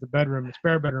doubles as the bedroom, the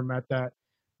spare bedroom at that.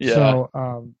 yeah,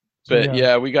 So but yeah,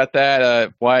 yeah, we got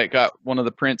that. Wyatt got one of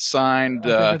the prints signed. I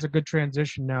think that's a good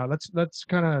transition. Now let's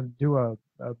kind of do a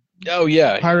Oh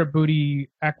yeah. pirate booty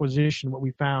acquisition. What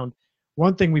we found.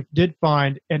 One thing we did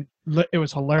find, and it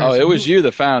was Oh, hilarious. it was you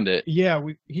that found it. Yeah,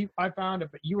 I found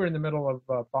it, but you were in the middle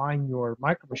of buying your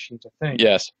micro machines, I think.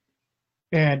 Yes.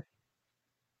 And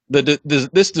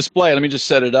This display, let me just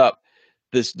set it up.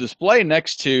 This display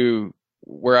next to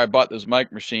where I bought those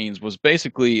mic machines was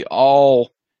basically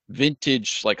all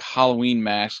vintage, like Halloween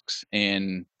masks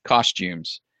and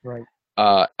costumes. right,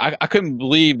 I couldn't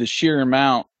believe the sheer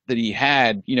amount that he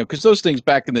had, because those things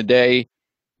back in the day,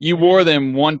 you wore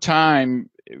them one time,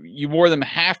 you wore them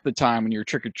half the time when you were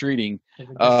trick or treating.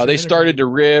 They started to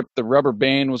rip, the rubber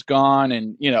band was gone,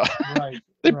 and right,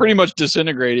 they right. pretty much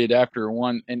disintegrated after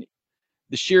one. And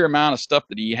the sheer amount of stuff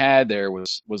that he had there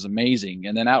was amazing.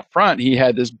 And then out front, he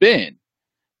had this bin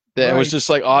that was just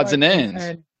like odds and ends.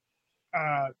 And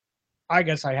I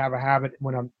guess I have a habit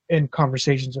when I'm in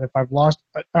conversations, and if I've lost,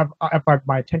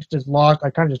 my attention is lost, I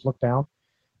kind of just look down.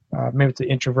 Maybe it's the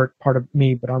introvert part of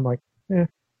me, but I'm like,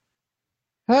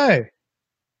 hey,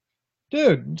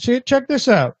 dude, check this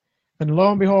out. And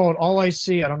lo and behold, all I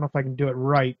see, I don't know if I can do it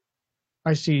right,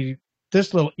 I see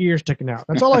this little ear sticking out.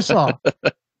 That's all I saw.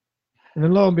 And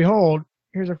then lo and behold,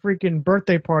 here's a freaking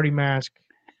birthday party mask.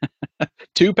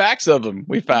 2 packs of them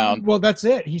we found. Well, that's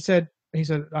it. He said,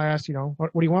 I asked,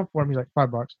 what do you want for him? He's like,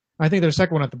 $5. I think there's a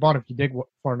second one at the bottom. If you dig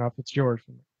far enough, it's yours.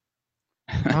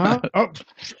 Huh? Oh,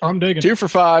 I'm digging. 2 for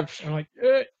 $5. I'm like,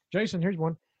 Jason, here's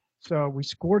one. So we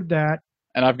scored that.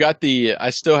 And I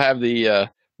still have the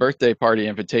birthday party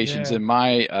invitations in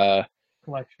my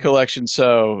collection.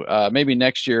 So maybe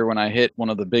next year when I hit one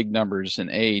of the big numbers in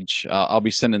age, I'll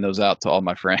be sending those out to all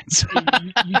my friends.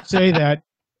 You say that,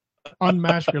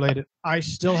 unmasked related. I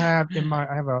still have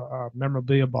I have a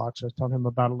memorabilia box I was telling him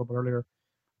about a little bit earlier.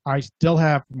 I still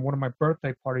have from one of my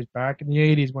birthday parties back in the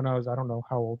 80s when I was, I don't know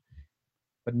how old,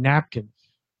 but napkins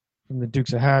from the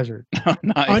Dukes of Hazzard. Oh,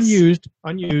 nice. Unused,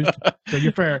 so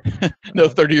you're fair. No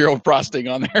 30-year-old frosting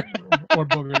on there. Or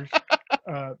boogers.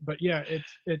 But yeah,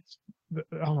 it's.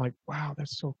 I'm like, wow,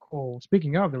 that's so cool.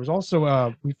 Speaking of, there was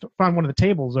also we found one of the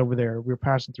tables over there we were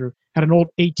passing through had an old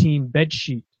 18 bed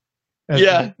sheet.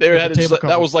 Yeah, they had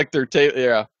that was like their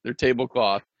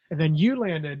tablecloth. And then you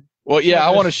landed. Well, yeah, I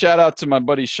want to shout out to my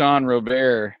buddy Sean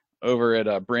Robert over at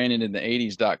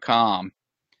BrandonInThe80s.com.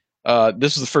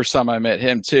 This is the first time I met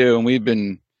him too, and we've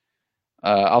been,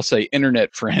 I'll say,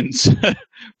 internet friends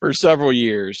for several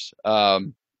years.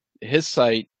 His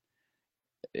site,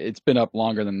 it's been up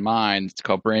longer than mine. It's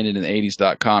called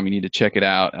BrandonInThe80s.com. You need to check it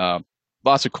out.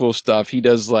 Lots of cool stuff. He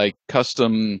does like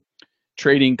custom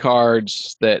trading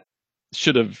cards that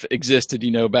should have existed,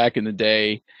 back in the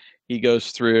day. He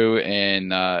goes through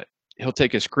and he'll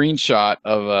take a screenshot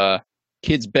of a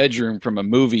kid's bedroom from a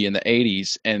movie in the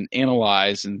 80s and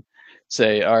analyze and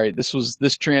say, all right, this was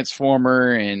this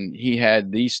Transformer, and he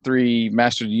had these 3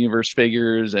 Master of the Universe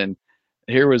figures, and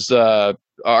here was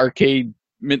arcade,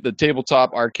 the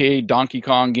tabletop arcade Donkey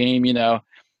Kong game,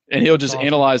 and he'll just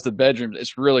analyze the bedrooms.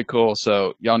 It's really cool.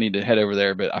 So y'all need to head over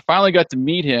there. But I finally got to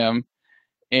meet him,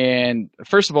 and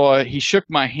first of all, he shook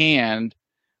my hand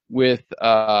with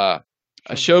a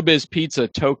Showbiz Pizza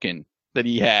token that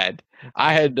he had.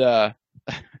 I had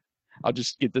I'll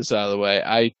just get this out of the way.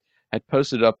 I had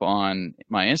posted up on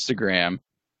my Instagram.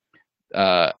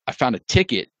 I found a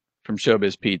ticket from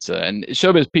Showbiz Pizza, and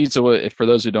Showbiz Pizza, for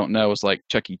those who don't know, was like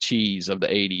Chuck E. Cheese of the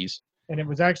 80s. And it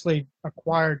was actually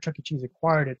acquired. Chuck E. Cheese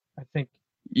acquired it, I think.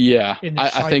 Yeah,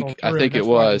 I think it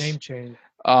was. Name change.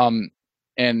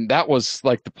 And that was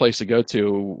like the place to go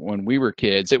to when we were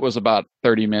kids. It was about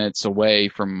 30 minutes away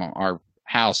from our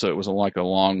house, so it was like a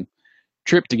long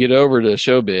trip to get over to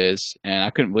Showbiz, and I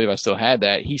couldn't believe I still had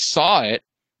that. He saw it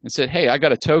and said, hey, I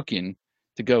got a token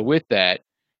to go with that.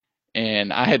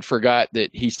 And I had forgot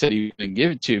that he said he was going to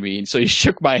give it to me. And so he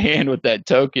shook my hand with that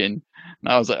token. And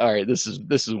I was like, all right, this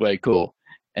is way cool.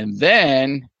 And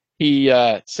then he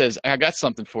says, I got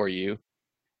something for you.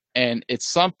 And it's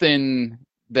something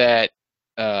that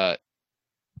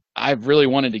I've really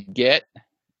wanted to get.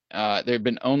 They've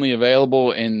been only available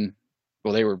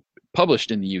well, they were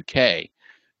published in the UK,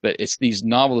 but it's these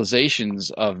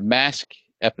novelizations of Mask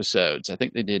episodes. I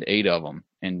think they did 8 of them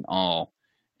in all.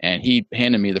 And he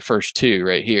handed me the first 2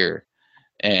 right here.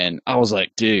 And I was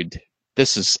like, dude,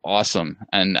 this is awesome.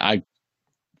 And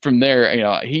from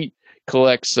there, he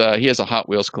collects, he has a Hot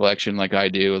Wheels collection like I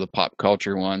do, the pop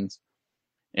culture ones.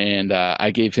 And I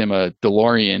gave him a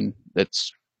DeLorean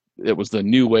it was the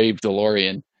new wave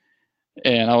DeLorean.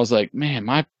 And I was like,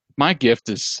 man, my gift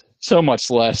is so much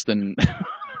less than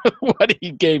what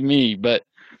he gave me. But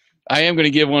I am going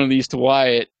to give one of these to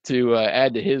Wyatt to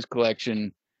add to his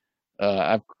collection.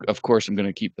 Of course, I'm going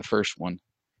to keep the first one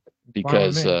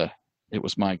because it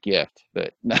was my gift.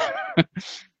 But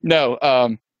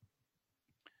no.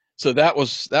 So that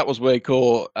was way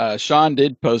cool. Sean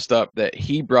did post up that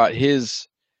he brought his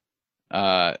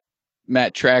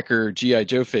Matt Tracker G.I.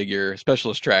 Joe figure,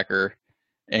 Specialist Tracker,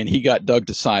 and he got Doug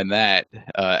to sign that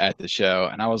at the show.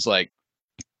 And I was like,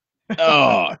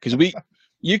 oh, because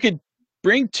you could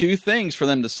bring 2 things for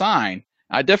them to sign.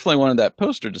 I definitely wanted that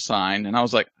poster to sign, and I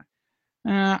was like,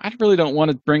 I really don't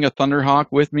want to bring a Thunderhawk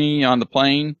with me on the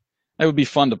plane. That would be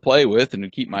fun to play with and to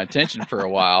keep my attention for a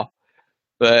while.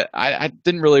 But I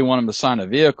didn't really want him to sign a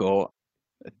vehicle.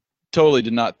 Totally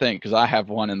did not think, because I have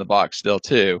one in the box still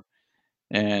too.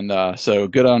 And so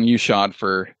good on you, Sean,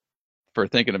 for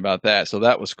thinking about that. So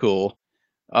that was cool.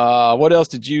 What else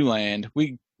did you land?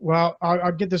 Well,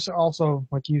 I'll get this also,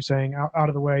 like you saying, out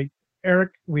of the way.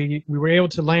 Eric, we were able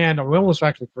to land. We almost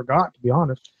actually forgot, to be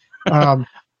honest.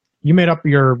 You made up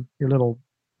your little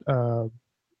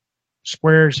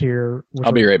squares here.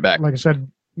 I'll be right back. Like I said,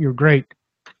 you're great.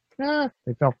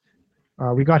 They fell.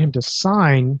 We got him to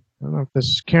sign. I don't know if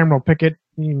this camera will pick it.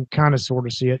 You can kind of sort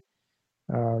of see it.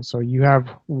 So you have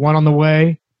one on the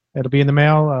way. It'll be in the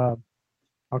mail.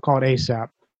 I'll call it ASAP.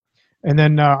 And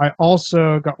then I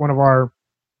also got one of our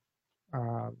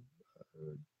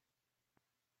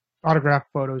autograph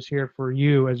photos here for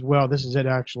you as well. This is it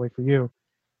actually for you.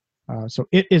 So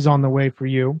it is on the way for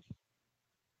you,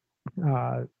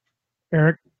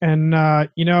 Eric. And,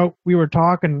 we were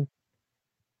talking.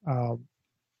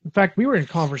 In fact, we were in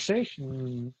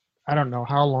conversation, I don't know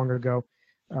how long ago,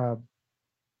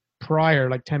 prior,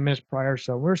 like 10 minutes prior.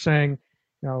 So we're saying,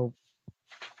 the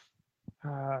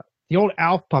old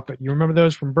Alf puppet. You remember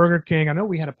those from Burger King? I know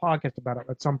we had a podcast about it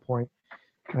at some point.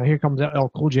 Here comes LL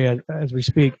Cool J as we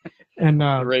speak. And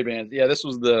the Ray-Bans. Yeah, this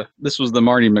was the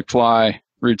Marty McFly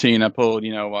routine I pulled,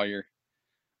 while you're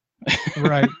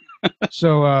right.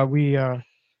 So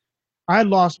I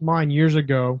lost mine years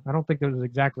ago. I don't think it was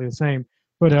exactly the same,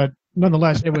 but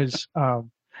nonetheless, it was the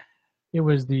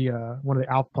one of the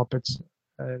Alf puppets.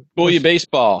 Bully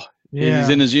Baseball. Yeah. He's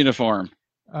in his uniform.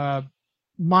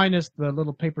 Minus the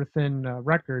little paper thin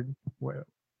record.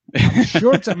 I'm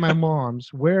sure it's at my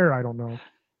mom's. Where, I don't know,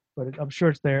 but I'm sure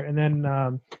it's there. And then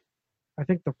I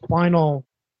think the final,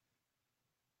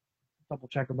 double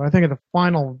check it, but I think the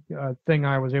final thing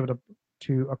I was able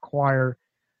to acquire,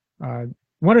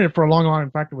 wanted it for a long time.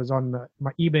 In fact, it was on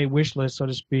my eBay wish list, so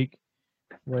to speak,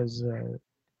 was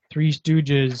Three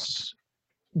Stooges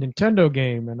Nintendo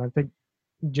game. And I think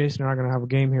Jason and I are going to have a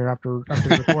game here after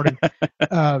recording.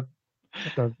 I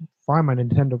have to find my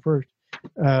Nintendo first.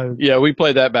 Yeah, we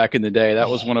played that back in the day. That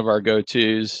was one of our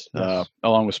go-tos, yes.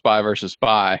 Along with Spy versus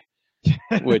Spy,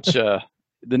 which the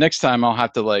next time I'll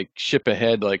have to ship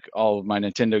ahead all of my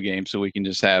Nintendo games so we can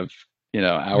just have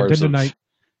hours Nintendo of night.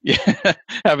 Yeah,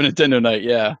 have a Nintendo night.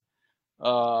 Yeah.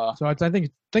 So I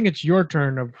think it's your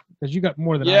turn because you got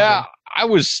more than I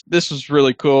did. This was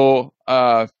really cool.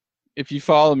 If you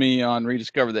follow me on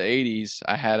Rediscover the 80s,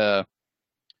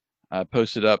 I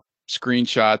posted up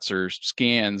screenshots or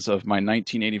scans of my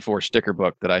 1984 sticker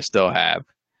book that I still have,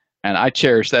 and I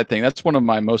cherish that thing. That's one of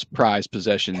my most prized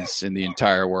possessions in the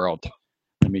entire world,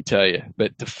 let me tell you.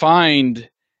 But to find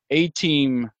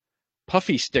A-Team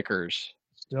Puffy stickers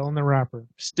still in the wrapper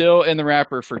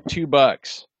for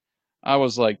 $2, I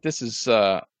was like, this is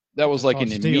that was like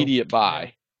an immediate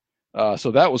buy.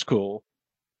 So that was cool.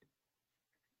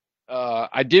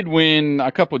 I did win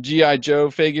a couple G.I. Joe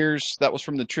figures. That was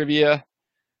from the trivia.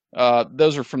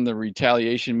 Those are from the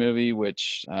Retaliation movie,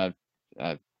 which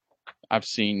I've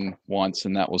seen once,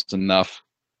 and that was enough.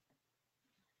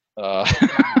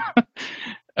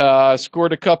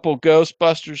 Scored a couple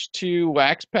Ghostbusters 2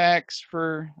 wax packs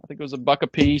for, I think it was $1 a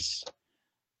piece.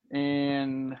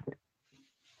 And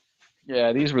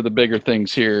yeah, these were the bigger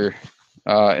things here.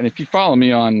 And if you follow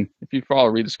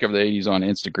Rediscover the 80s on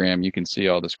Instagram, you can see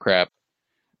all this crap.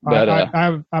 But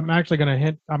I'm actually going to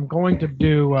hint. I'm going to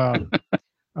do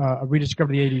a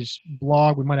Rediscover the '80s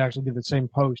blog. We might actually do the same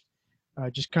post.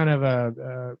 Just kind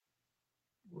of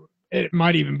it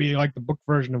might even be like the book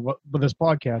version of this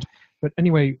podcast. But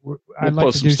anyway, I'd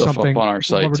like to do something up on our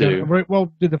site too.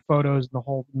 We'll do the photos and the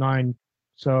whole nine.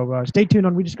 So stay tuned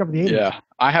on Rediscover the '80s. Yeah,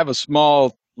 I have a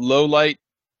small low light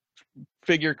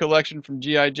figure collection from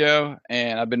G.I. Joe,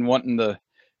 and I've been wanting the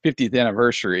 50th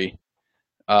anniversary.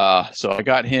 So I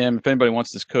got him. If anybody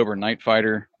wants this Cobra Night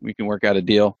Fighter, we can work out a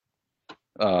deal.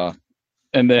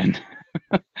 And then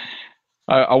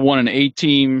I won an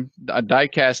A-Team, a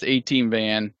die-cast A-Team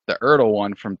van, the Ertl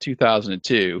one from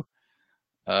 2002.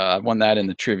 I won that in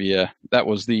the trivia. That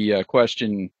was the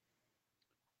question,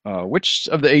 which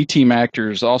of the A-Team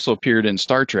actors also appeared in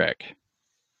Star Trek?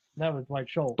 That was Dwight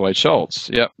Schultz. Dwight Schultz,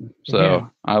 yep. So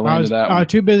I landed that one. I was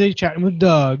too busy chatting with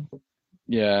Doug.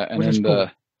 Yeah, and then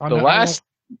the last...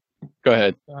 Go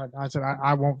ahead. I said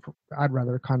I won't. I'd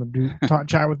rather kind of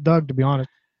chat with Doug, to be honest.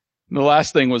 The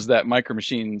last thing was that Micro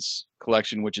Machines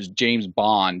collection, which is James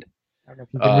Bond. I don't know if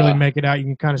you can really make it out. You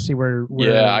can kind of see where.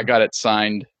 Yeah, I got it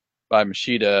signed by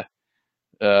Machida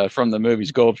from the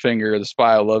movies Goldfinger, The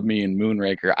Spy Who Loved Me, and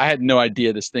Moonraker. I had no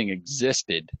idea this thing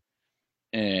existed,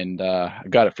 and I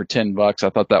got it for $10. I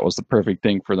thought that was the perfect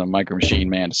thing for the Micro Machine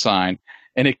man to sign,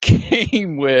 and it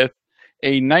came with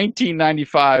a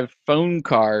 1995 phone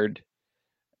card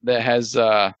that has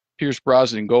Pierce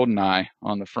Brosnan GoldenEye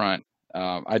on the front.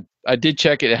 I did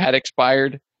check it; it had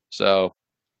expired, so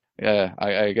yeah,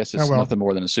 I guess it's nothing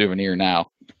more than a souvenir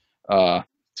now.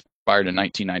 Expired in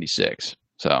 1996.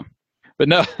 So, but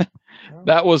no,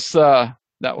 that was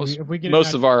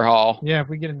most of our haul. Yeah, if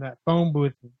we get in that phone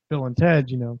booth with Bill and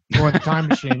Ted, or the time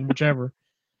machine, whichever.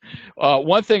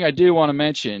 One thing I do want to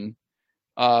mention,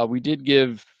 we did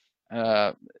give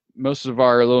most of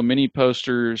our little mini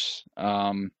posters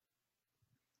and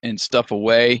stuff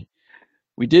away.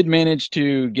 We did manage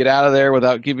to get out of there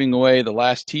without giving away the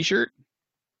last T-shirt.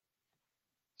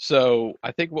 So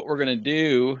I think what we're going to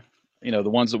do, the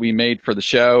ones that we made for the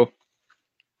show,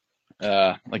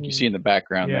 like you see in the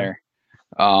background there,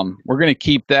 we're going to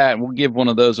keep that, and we'll give one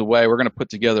of those away. We're going to put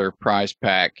together a prize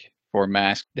pack for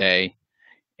Mask Day,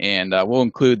 and we'll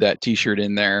include that T-shirt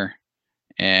in there,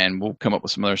 and we'll come up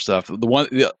with some other stuff.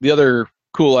 The other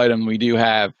cool item we do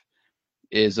have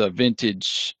is a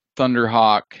vintage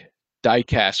Thunderhawk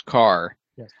die-cast car,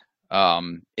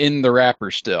 in the wrapper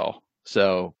still.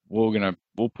 So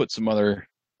we'll put some other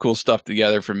cool stuff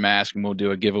together from Mask, and we'll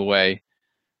do a giveaway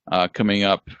coming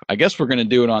up. I guess we're going to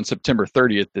do it on September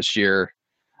 30th this year.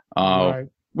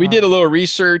 We did a little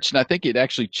research, and I think it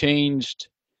actually changed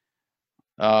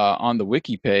on the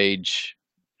wiki page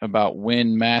about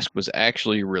when Mask was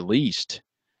actually released.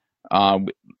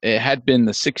 It had been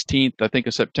the 16th, I think,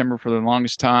 of September for the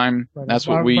longest time. Right. That's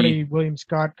what William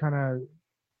Scott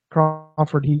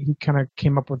Crawford, he kind of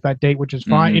came up with that date, which is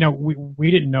fine. Mm-hmm. We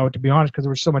didn't know, to be honest, because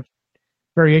there was so much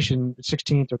variation,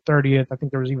 16th or 30th. I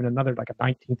think there was even another, like a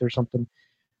 19th or something.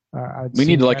 We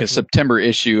need like a September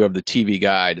issue of the TV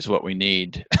Guide is what we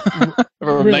need from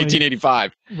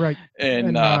 1985. Right.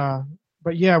 And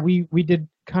but yeah, we did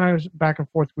kind of back and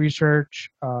forth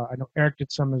research. I know Eric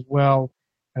did some as well.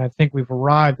 And I think we've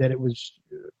arrived that it was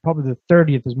probably the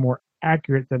 30th is more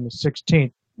accurate than the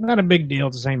 16th. Not a big deal.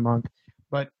 It's the same month.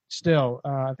 But still,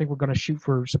 I think we're going to shoot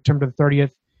for September the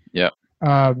 30th. Yeah.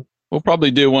 We'll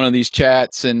probably do one of these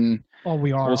chats, and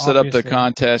we'll set up the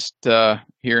contest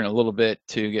here in a little bit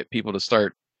to get people to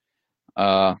start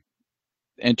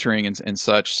entering and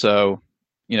such. So,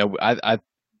 I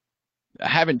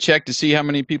haven't checked to see how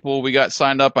many people we got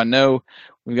signed up. I know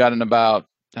we've gotten about,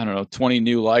 20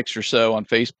 new likes or so on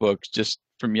Facebook just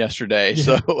from yesterday.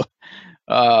 Yeah.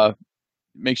 So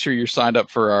make sure you're signed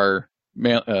up for our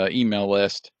email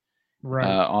list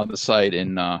on the site,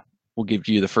 and we'll give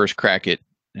you the first crack at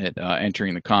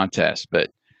entering the contest.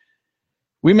 But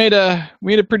we made a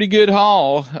pretty good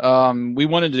haul. We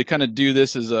wanted to kind of do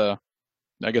this as a,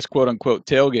 I guess, quote unquote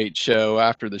tailgate show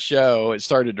after the show. It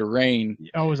started to rain.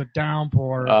 Oh, it was a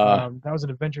downpour. That was an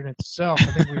adventure in itself.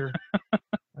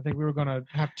 I think we were going to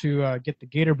have to get the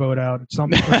gator boat out or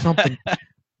something.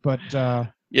 But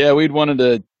yeah, we'd wanted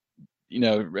to,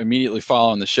 immediately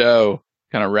following the show,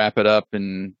 kind of wrap it up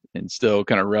and still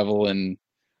kind of revel in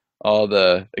all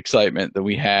the excitement that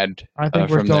we had. I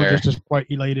think we're still just quite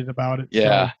elated about it.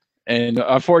 Yeah. So. And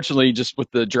unfortunately, just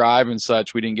with the drive and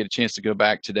such, we didn't get a chance to go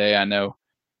back today. I know.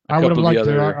 I would have liked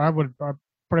to. I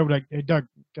probably would like, hey, Doug,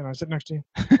 can I sit next to you?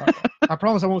 I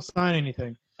promise I won't sign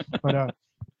anything.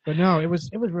 But no, it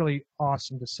was really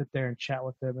awesome to sit there and chat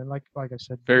with them. And like I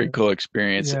said, very cool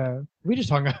experience. Yeah. We just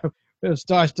hung out.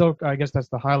 I guess that's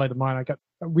the highlight of mine.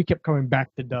 We kept coming back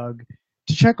to Doug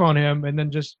to check on him, and then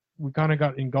just we kind of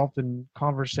got engulfed in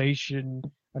conversation.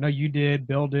 I know you did,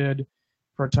 Bill did,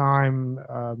 for a time.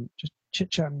 Just chit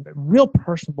chatting, real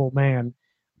personable man.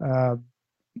 Uh,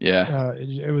 Yeah.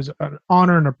 it was an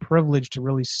honor and a privilege to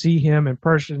really see him in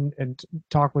person and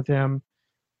talk with him.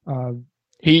 Uh,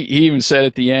 He even said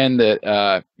at the end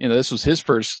that this was his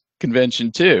first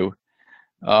convention too,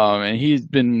 and he's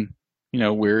been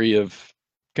weary of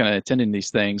kind of attending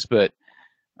these things, but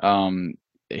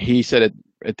he said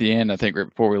at the end, I think right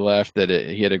before we left, that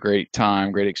he had a great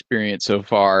time, great experience so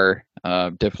far.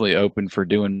 Definitely open for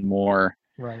doing more.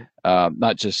 right.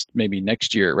 Not just maybe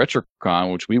next year at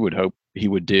RetroCon, which we would hope he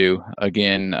would do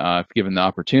again if given the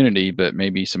opportunity, but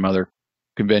maybe some other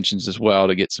conventions as well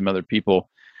to get some other people,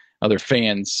 other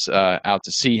fans out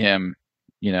to see him,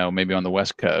 maybe on the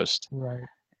West Coast. Right.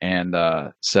 And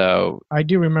so I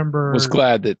do remember. Was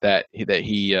glad that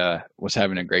he was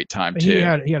having a great time too. He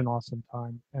had an awesome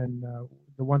time, and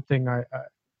the one thing I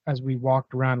as we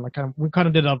walked around, like we kind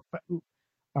of did a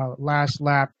last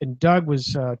lap, and Doug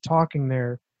was talking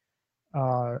there.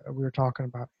 We were talking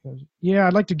about, yeah,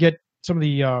 I'd like to get some of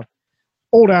the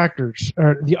old actors,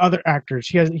 or the other actors.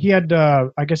 He had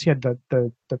I guess he had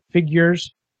the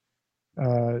figures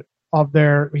of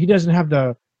there. He doesn't have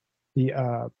the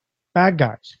bad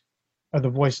guys of the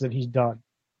voices that he's done.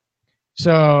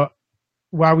 So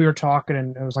while we were talking,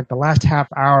 and it was like the last half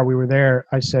hour we were there,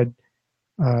 I said,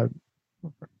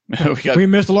 we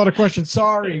missed a lot of questions.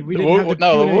 Sorry.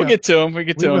 We'll get to him. We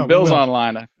get to him. Bill's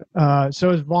online.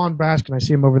 So is Vaughn Baskin. I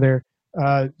see him over there.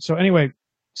 So anyway,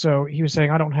 so he was saying,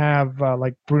 I don't have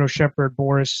like Bruno Shepard,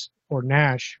 Boris, or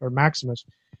Nash, or Maximus.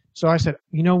 So I said,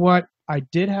 you know what? I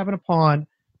did have it upon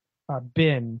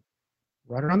bin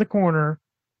right around the corner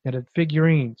that had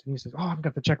figurines. And he says, oh, I've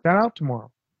got to check that out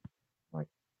tomorrow. Like,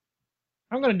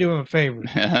 I'm going to do him a favor.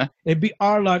 It'd be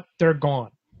our luck they're gone.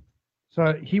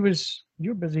 So you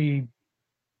were busy.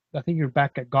 I think you were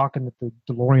back at gawking at the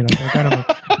DeLorean. I don't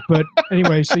know. But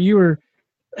anyway, so you were,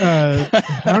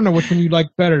 I don't know which one you like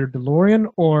better, DeLorean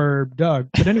or Doug.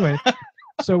 But anyway,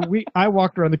 so I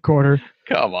walked around the corner.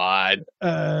 Come on.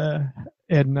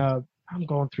 And I'm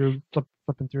going through,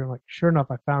 flipping through. I'm like, sure enough,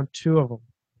 I found two of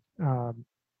them.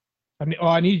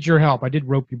 I need your help. I did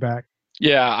rope you back.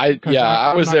 Yeah,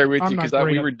 I was there with you because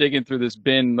we were digging through this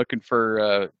bin looking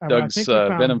for Doug's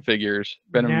Venom figures,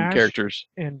 Venom Nash characters.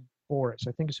 And Boris,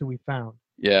 I think, is who we found.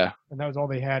 Yeah. And that was all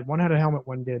they had. One had a helmet,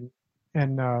 one didn't,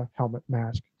 and helmet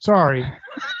mask. Sorry.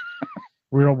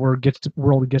 World gets to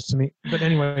me. But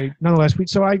anyway, nonetheless,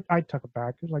 so I took it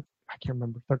back. It was like, I can't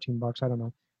remember, $13, I don't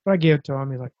know. But I gave it to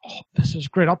him. He's like, oh, this is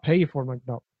great. I'll pay you for it. I'm like,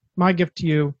 no, my gift to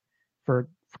you for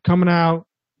coming out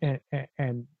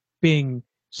and being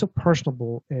so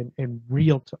personable and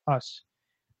real to us,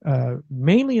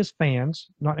 mainly as fans,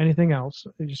 not anything else.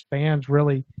 Just fans,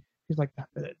 really. He's like,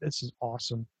 this is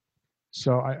awesome.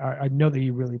 So I know that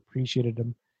he really appreciated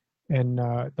him. And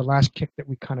the last kick that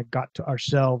we kind of got to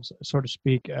ourselves, so to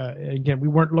speak, again, we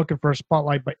weren't looking for a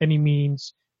spotlight by any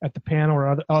means at the panel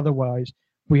or otherwise.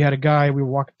 We had a guy, we were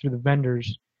walking through the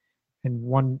vendors, and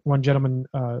one gentleman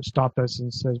stopped us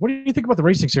and says, what do you think about the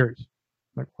racing series?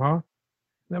 I'm like, huh?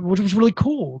 Which was really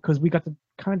cool because we got to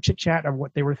kind of chit chat of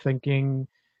what they were thinking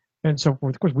and so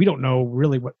forth. Of course, we don't know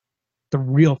really what the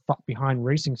real thought behind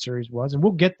racing series was, and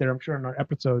we'll get there, I'm sure, in our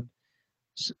episode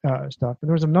stuff. And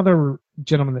there was another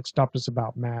gentleman that stopped us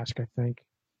about Mask, I think.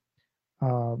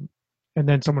 And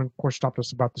then someone, of course, stopped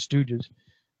us about the Stooges. It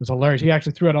was hilarious. He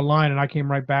actually threw out a line, and I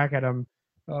came right back at him.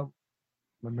 My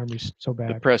memory's so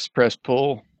bad. The press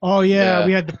pull. Oh, yeah,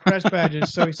 we had the press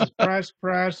badges. So he says, press.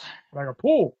 And I go,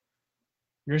 pull.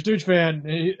 You're a Stooge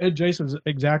fan. And Jason's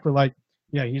exactly like,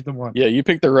 yeah, he's the one. Yeah, you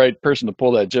picked the right person to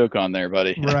pull that joke on there,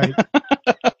 buddy. Right.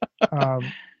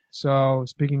 So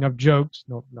speaking of jokes,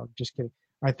 no, just kidding.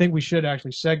 I think we should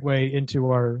actually segue into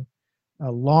our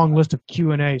long list of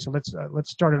Q&A. So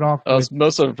let's start it off.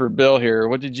 Most of it for Bill here.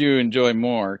 What did you enjoy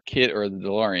more, Kit or the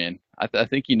DeLorean? I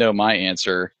think you know my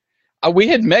answer. We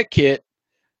had met Kit.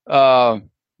 What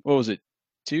was it?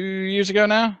 2 years ago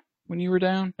now when you were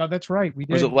down? Oh, that's right. We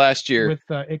did. Was it last year? With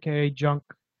AKA Junk.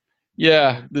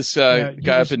 Yeah, this guy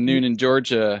up in Noonan,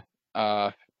 Georgia.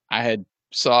 I had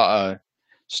saw a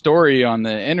story on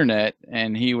the internet,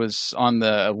 and he was on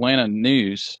the Atlanta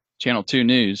News, Channel 2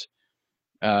 News,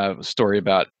 story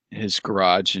about his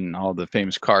garage and all the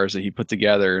famous cars that he put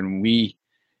together. And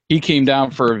he came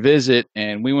down for a visit,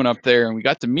 and we went up there, and we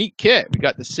got to meet Kit. We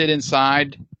got to sit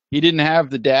inside. He didn't have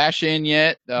the dash in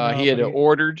yet. He had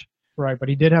ordered. Right, but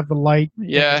he did have the light.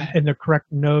 Yeah. And the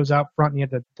correct nose out front. And he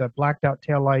had the blacked out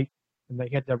tail light. And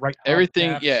he had the right.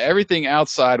 Everything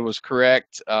outside was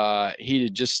correct. He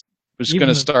had just was going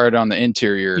to start on the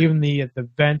interior. Even the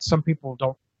vents. Some people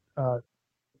don't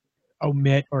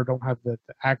omit or don't have the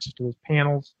access to those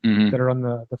panels that are on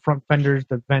the front fenders,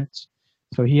 the vents.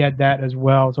 So he had that as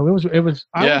well. So it was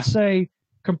I would say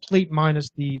complete minus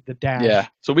the dash. Yeah.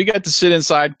 So we got to sit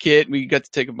inside Kit. We got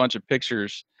to take a bunch of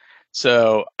pictures.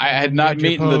 So I had not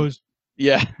meeting the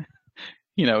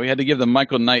you know, we had to give the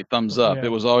Michael Knight thumbs up. It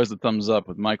was always the thumbs up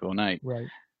with Michael Knight. Right.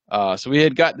 So we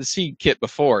had got to see Kit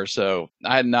before, so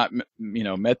I had not, you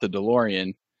know, met the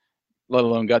DeLorean, let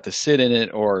alone got to sit in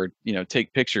it or, you know,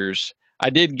 take pictures. I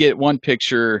did get one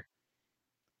picture,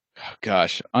 oh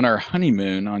gosh, on our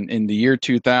honeymoon in the year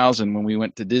 2000 when we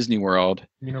went to Disney World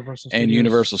and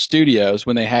Universal Studios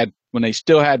when they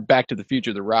still had Back to the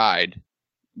Future the ride.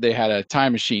 They had a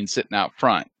time machine sitting out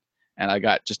front, and I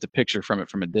got just a picture from it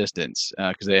from a distance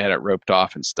because they had it roped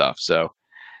off and stuff. So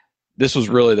this was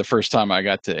really the first time I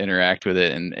got to interact with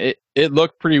it, and it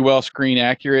looked pretty well screen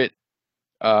accurate.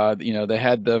 You know, they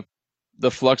had the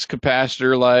flux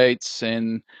capacitor lights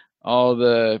and all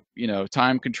the, you know,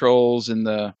 time controls and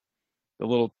the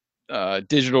little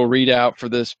digital readout for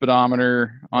the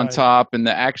speedometer on top, and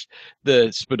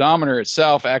the speedometer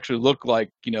itself actually looked like,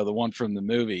 you know, the one from the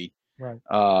movie. Right.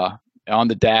 On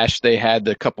the dash, they had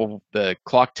the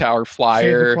clock tower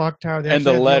flyer, the clock tower, and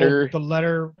the letter. The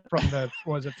letter from the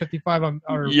was it 55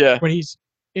 or when he's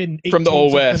in from the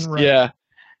Old West, right.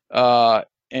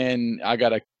 And I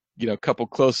got a couple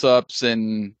close-ups,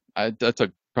 and I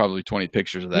took probably 20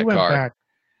 pictures of that car. Back,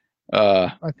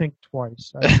 I think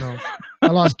twice. I don't know. I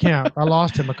lost count. I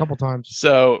lost him a couple times.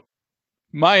 So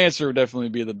my answer would definitely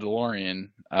be the DeLorean.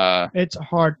 It's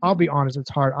hard. I'll be honest. It's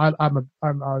hard. I'm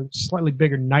a slightly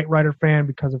bigger Knight Rider fan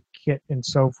because of Kit and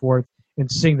so forth.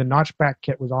 And seeing the notchback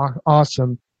Kit was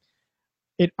awesome.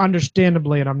 It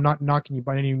understandably, and I'm not knocking you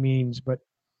by any means, but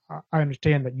I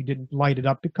understand that you didn't light it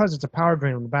up because it's a power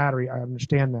drain on the battery. I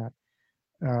understand that.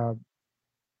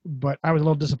 But I was a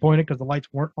little disappointed because the lights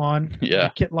weren't on. Yeah.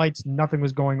 The Kit lights, nothing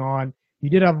was going on. You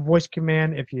did have a voice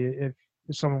command if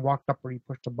someone walked up or you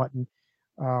pushed a button.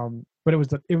 But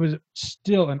it was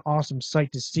still an awesome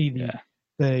sight to see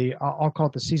I'll call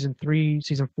it the season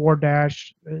 4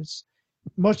 dash.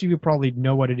 Most of you probably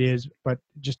know what it is, but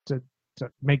just to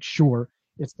make sure,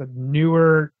 it's the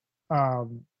newer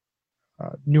LEDs,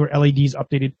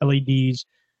 updated LEDs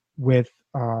with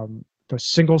the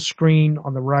single screen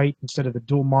on the right instead of the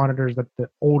dual monitors that the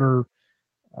older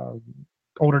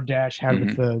dash had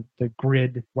with the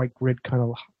white grid kind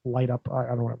of light up. I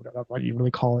don't know what you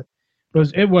really call it.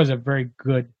 It was a very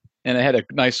good. And it had a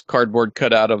nice cardboard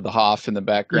cutout of the Hoff in the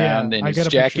background, and his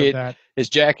jacket,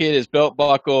 his belt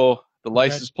buckle, the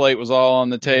license plate was all on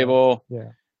the table.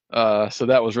 Yeah. So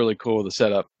that was really cool, the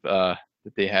setup that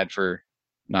they had for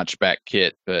Notchback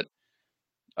Kit. But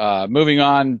moving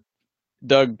on,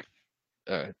 Bill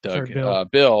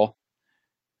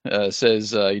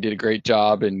says you did a great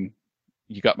job and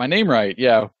you got my name right.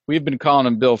 Yeah, we've been calling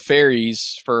him Bill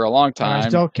Ferries for a long time. I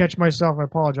still catch myself. I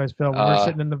apologize, Phil. When we're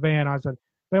sitting in the van, I said,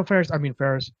 Bill Ferris. I mean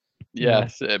Ferris.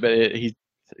 Yes, but he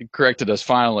corrected us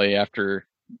finally after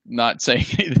not saying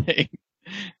anything.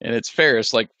 And it's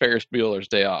Ferris, like Ferris Bueller's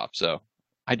Day Off. So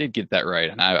I did get that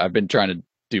right, and I've been trying to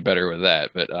do better with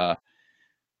that. But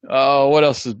what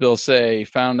else does Bill say?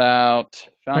 Found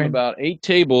about 8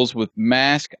 tables with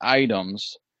mask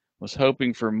items. Was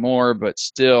hoping for more, but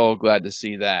still glad to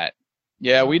see that.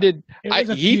 Yeah, we did.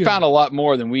 He found a lot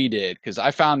more than we did, because I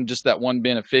found just that one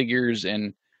bin of figures,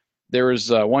 and there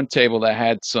was one table that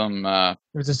had some. It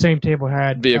was the same table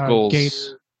had vehicles.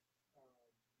 Gator.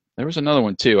 There was another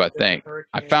one too, I think.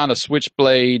 I found a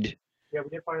Switchblade. Yeah, we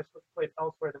did find a Switchblade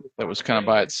elsewhere. That was kind of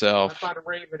by itself. I found a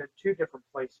Raven in 2 different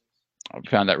places. I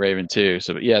found that Raven too.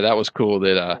 So, but yeah, that was cool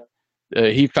that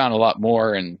he found a lot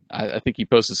more, and I think he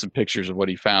posted some pictures of what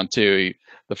he found too.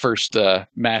 The first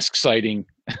mask sighting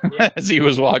as he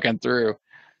was walking through.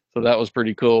 So that was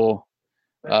pretty cool.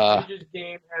 This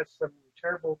game has some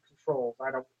terrible controls.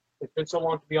 It's been so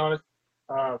long, to be honest.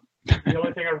 The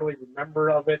only thing I really remember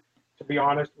of it, to be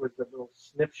honest, was the little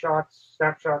snapshots,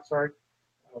 of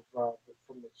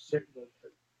from the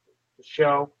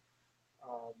show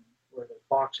where the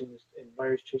boxing and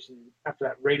Larry's chasing after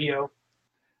that radio.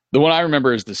 The one I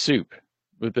remember is the soup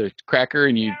with the cracker,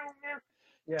 and you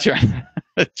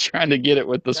trying to get it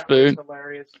with the spoon. That was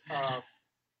hilarious.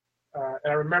 And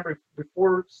I remember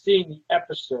before seeing the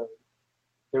episode,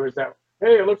 there was that,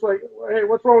 hey, it looks like, hey,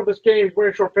 what's wrong with this game? He's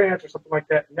wearing short pants or something like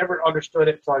that. Never understood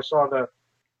it until I saw the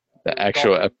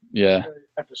actual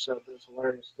episode. It was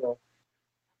hilarious still.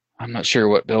 I'm not sure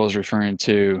what Bill was referring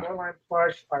to. Toyline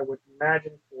plush, I would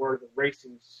imagine, for the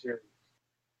racing series.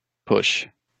 Push.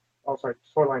 Oh, sorry,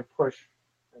 Toyline push.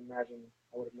 I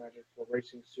I would imagine for a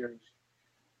racing series.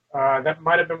 That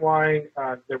might have been why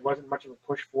there wasn't much of a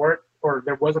push for it, or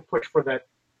there was a push for that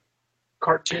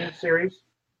cartoon series.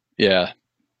 Yeah.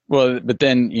 Well, but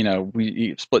then,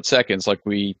 we split seconds like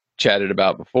we chatted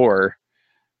about before.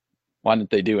 Why didn't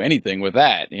they do anything with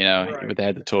that? Right. But they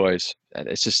had the toys.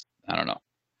 It's just, I don't know.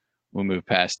 We'll move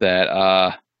past that.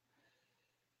 I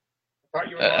thought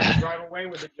you were going to drive away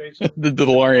with it, Jason. The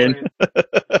DeLorean.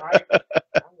 I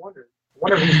wonder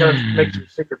if he's going to make some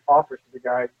secret offers to the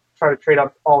guy, try to trade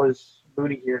up all his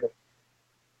booty here to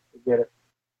get it.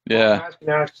 Yeah.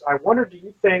 I wonder, do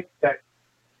you think that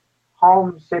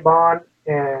Holm Saban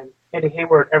and Andy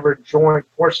Hayward ever joined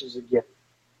forces again?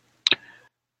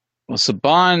 Well,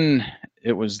 Saban,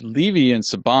 it was Levy and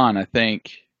Saban, I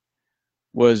think,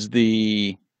 was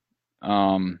the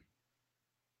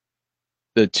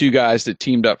two guys that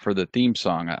teamed up for the theme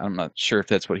song. I'm not sure if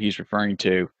that's what he's referring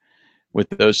to with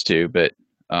those two, but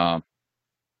it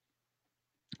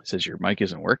says your mic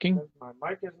isn't working. My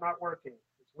mic is not working.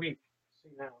 It's weak. See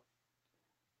now.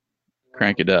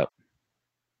 Crank it up.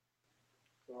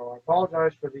 So I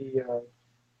apologize for the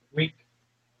weak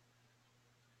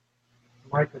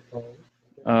microphone.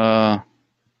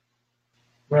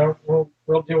 Well,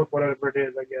 we'll deal with whatever it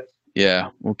is, I guess. Yeah,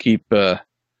 we'll keep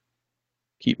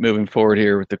moving forward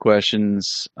here with the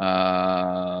questions.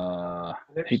 Hey,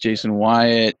 Jason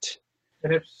Wyatt.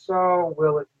 And if so,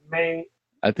 will it may?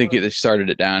 I think they started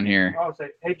it down here. I'll say,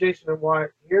 hey, Jason and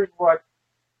Wyatt, here's what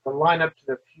the lineup to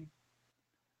the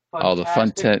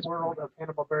fantastic world of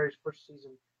Hanna-Barbera's first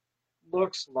season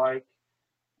looks like.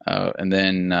 Oh, and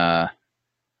then I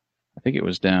think it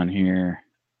was down here.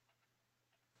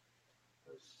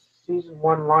 The season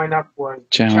 1 lineup was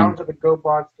Challenge of the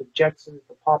GoBots, the Jetsons,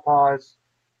 the Pawpaws,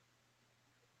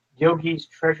 Yogi's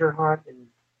Treasure Hunt, and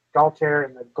Galtair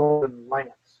and the Golden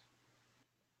Lance.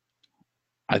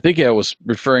 I think I was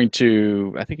referring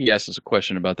to, I think he asked us a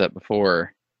question about that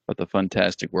before, about the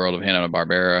fantastic world of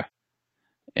Hanna-Barbera.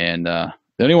 And the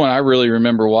only one I really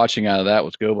remember watching out of that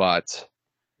was GoBots.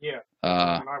 Yeah,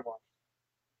 that's the one I watched.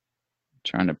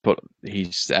 Trying to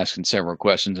he's asking several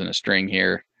questions in a string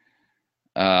here.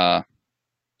 Do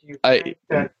you think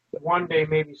that one day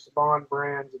maybe Saban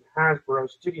Brands and Hasbro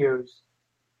Studios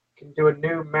can do a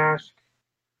new Mask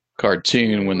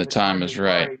cartoon when the time is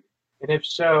right? And if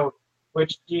so,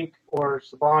 which Geek or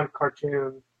Saban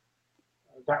cartoon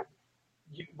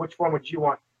which one would you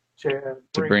want to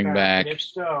bring back? And if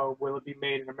so, will it be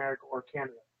made in America or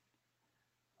Canada?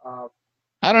 I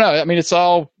don't know. I mean, it's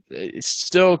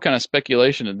still kind of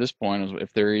speculation at this point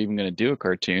if they're even going to do a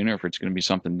cartoon or if it's going to be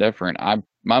something different.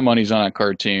 My money's on a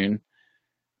cartoon.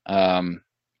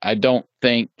 I don't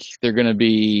think they're going to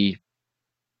be.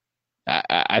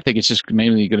 I think it's just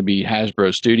mainly going to be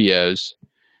Hasbro Studios,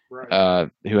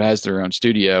 right, who has their own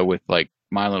studio with like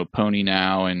My Little Pony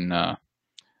now, and I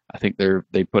think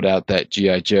they put out that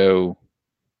G.I. Joe.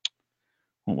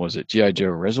 What was it? G.I. Joe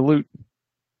Resolute.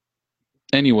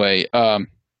 Anyway,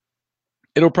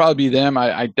 it'll probably be them.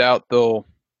 I doubt they'll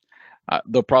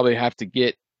probably have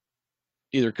to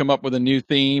either come up with a new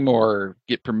theme or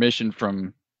get permission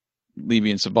from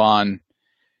Levy and Saban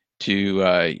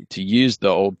to use the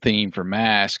old theme for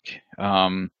Mask.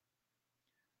 I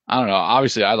don't know.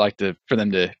 Obviously, I'd like for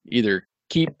them to either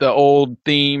keep the old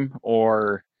theme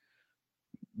or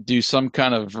do some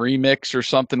kind of remix or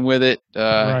something with it,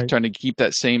 right, trying to keep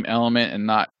that same element and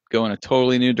not go in a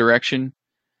totally new direction.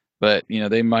 But,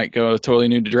 they might go a totally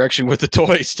new direction with the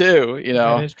toys too,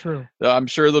 That is true. I'm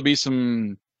sure there'll be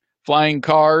some flying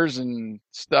cars and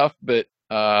stuff, but,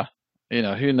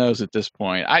 who knows at this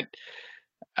point.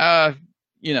 I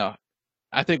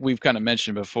think we've kind of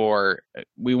mentioned before,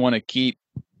 we want to keep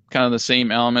kind of the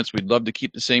same elements. We'd love to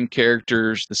keep the same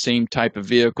characters, the same type of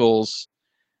vehicles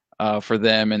for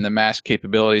them and the Mask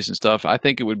capabilities and stuff. I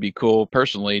think it would be cool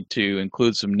personally to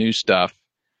include some new stuff,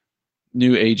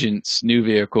 new agents, new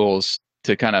vehicles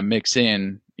to kind of mix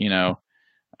in,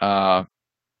 but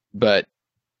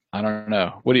I don't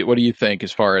know. What do you think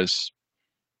as far as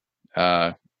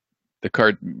the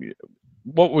card?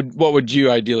 What would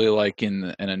you ideally like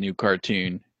in a new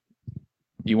cartoon?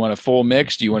 Do you want a full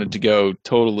mix? Do you want it to go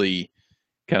totally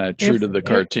kind of true to the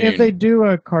cartoon? If they do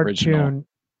a cartoon, original,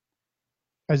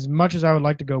 as much as I would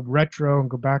like to go retro and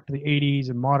go back to the 80s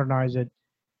and modernize it,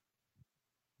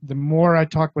 the more I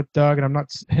talk with Doug, and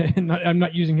I'm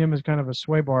not using him as kind of a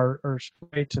sway bar or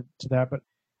sway to that, but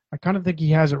I kind of think he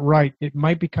has it right. It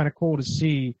might be kind of cool to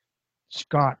see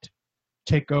Scott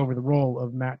take over the role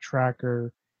of Matt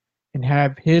Tracker and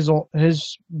have his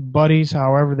buddies,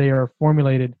 however they are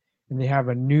formulated, and they have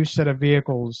a new set of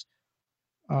vehicles.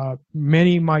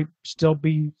 Many might still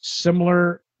be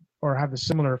similar or have the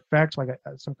similar effects, like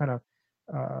some kind of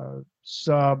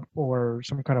sub or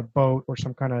some kind of boat or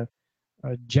some kind of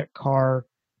jet car,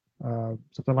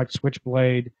 something like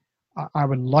Switchblade. I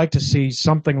would like to see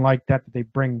something like that they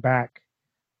bring back,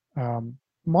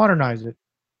 modernize it,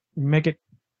 make it,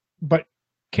 but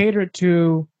cater it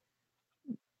to.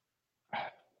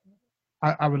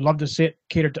 I would love to see it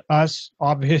cater to us,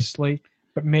 obviously,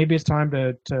 but maybe it's time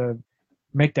to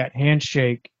make that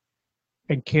handshake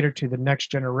and cater to the next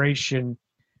generation.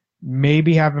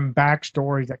 Maybe having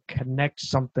backstories that connect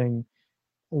something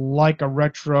like a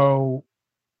retro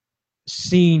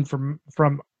scene from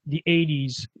the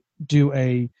 '80s. Do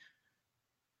a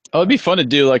Oh, it'd be fun to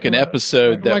do like an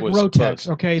episode that like was Rotex.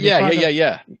 Okay,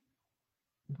 yeah.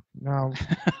 Now,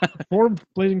 for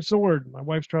Blazing Sword, my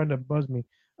wife's trying to buzz me.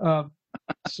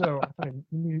 So I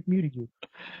muted you,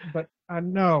 but I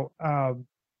know. A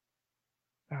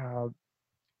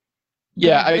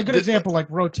good example like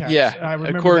Rotex. Yeah, I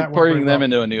remember that one incorporating them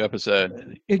into a new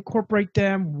episode. Incorporate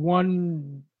them.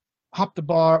 One hop the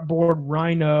board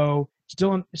Rhino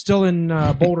still in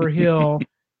Boulder Hill.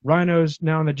 Rhino's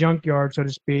now in the junkyard, so to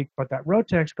speak. But that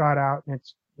Rotex got out and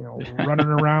it's running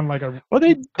around like a. Well,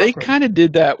 they kind of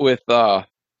did that with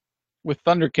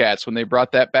Thundercats when they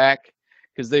brought that back,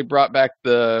 because they brought back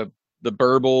the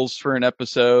Burbles for an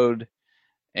episode,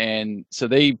 and so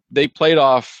they played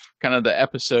off kind of the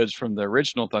episodes from the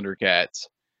original Thundercats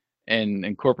and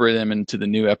incorporate them into the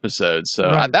new episodes.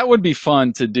 So Right. That would be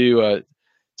fun to do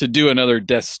another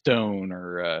Death Stone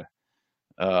or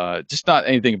just not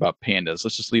anything about pandas.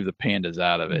 Let's just leave the pandas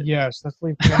out of it. Yes, let's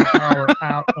leave Panda Power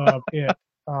out of it.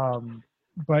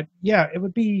 But yeah, it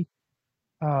would be.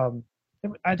 I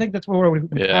think that's where we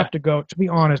have to go. To be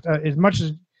honest, as much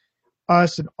as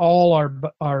us and all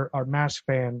our Mask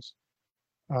fans,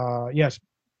 yes,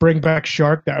 bring back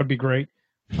Shark. That would be great,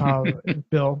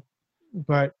 Bill.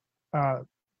 But as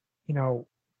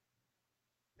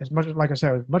much as, like I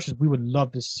said, as much as we would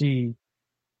love to see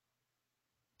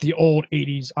the old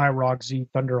 '80s IROC Z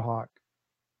Thunderhawk,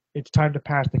 it's time to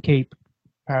pass the cape,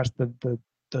 past the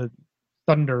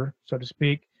thunder, so to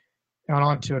speak, and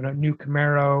onto a new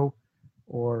Camaro,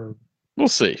 or we'll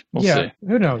see. We'll see.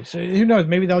 Who knows? Who knows?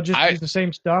 Maybe they'll just use the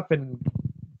same stuff and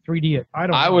 3D it. I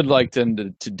don't know. I would like them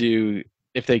to do,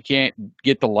 if they can't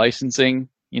get the licensing,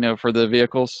 for the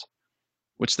vehicles,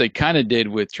 which they kind of did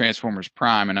with Transformers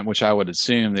Prime, and which I would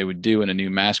assume they would do in a new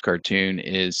Mask cartoon,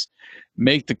 is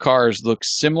make the cars look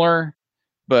similar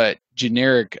but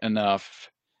generic enough,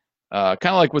 kind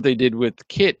of like what they did with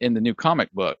Kit in the new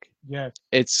comic book. Yes,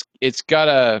 it's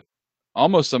got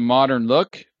almost a modern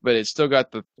look, but it's still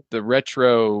got the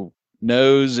retro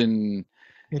nose and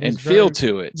feel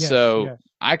to it. Yes, so yes.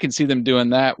 I can see them doing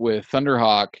that with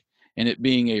Thunderhawk, and it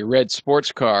being a red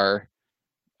sports car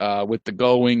with the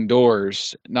gull wing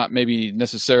doors, not maybe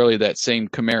necessarily that same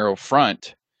Camaro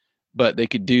front, but they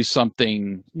could do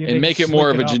something and make it more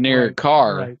of a generic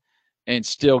car, right, and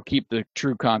still keep the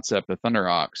true concept of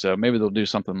Thunderhawk. So maybe they'll do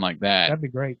something like that. That'd be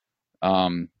great.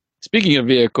 Speaking of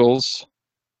vehicles,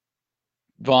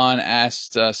 Vaughn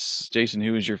asked us, Jason,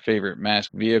 who is your favorite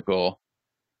Mask vehicle?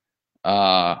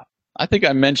 I think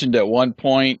I mentioned at one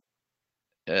point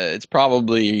it's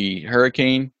probably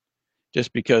Hurricane,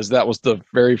 just because that was the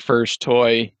very first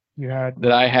toy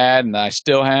that I had and I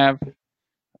still have.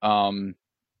 I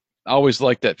always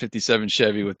liked that 57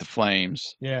 Chevy with the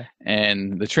flames. Yeah.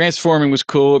 And the transforming was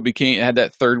cool. It had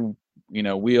that third,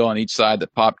 wheel on each side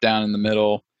that popped down in the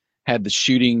middle. Had the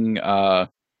shooting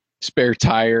spare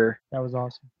tire. That was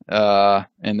awesome.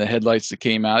 And the headlights that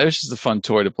came out. It was just a fun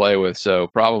toy to play with. So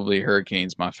probably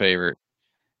Hurricane's my favorite.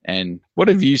 And what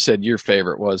have you said your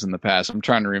favorite was in the past? I'm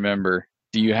trying to remember.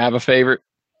 Do you have a favorite?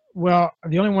 Well,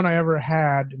 the only one I ever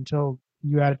had until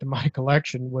you added to my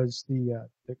collection was the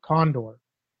Condor.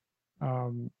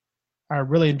 I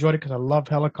really enjoyed it because I love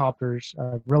helicopters.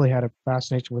 I really had a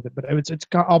fascination with it. But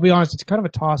I'll be honest, it's kind of a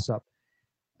toss-up.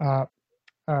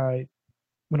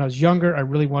 When I was younger, I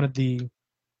really wanted the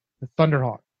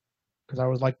Thunderhawk, because I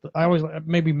always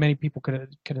maybe many people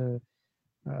could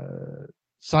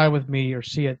side with me or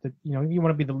see it that you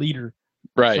want to be the leader.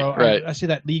 Right, so right. I see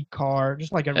that lead car,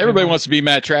 just like everybody wants to be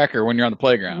Matt Tracker when you're on the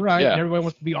playground. Right. Yeah. And everybody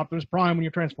wants to be Optimus Prime when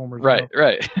you're Transformers. Right,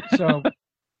 right. So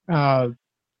I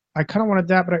kind of wanted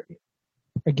that, but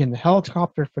again, the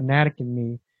helicopter fanatic in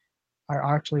me,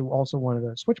 I actually also wanted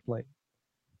a Switchblade,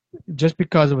 just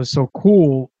because it was so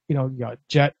cool. You got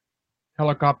jet,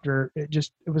 helicopter. It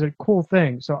was a cool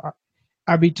thing. So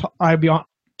I'd be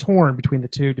torn between the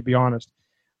two, to be honest.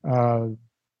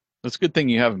 It's a good thing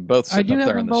you have them both sitting up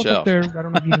there on the shelf. Up there. I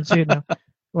don't know if you can see it now.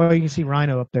 Well, you can see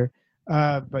Rhino up there.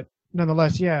 But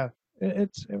nonetheless, yeah,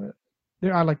 it's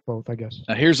Yeah, I like both, I guess.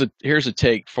 Now here's a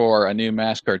take for a new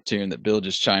Mask cartoon that Bill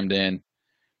just chimed in.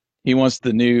 He wants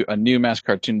a new Mask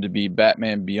cartoon to be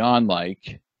Batman Beyond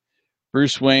like.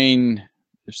 Bruce Wayne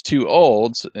is too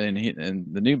old, and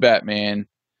the new Batman,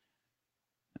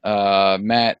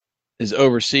 Matt is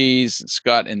overseas.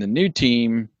 Scott in the new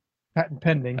team, Patent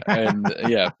pending. and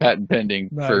yeah, patent pending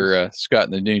Nice. for Scott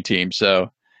in the new team.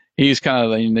 So he's kind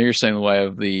of, you're saying, the way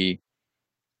of the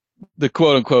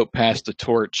quote unquote pass the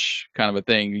torch kind of a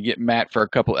thing. You get Matt for a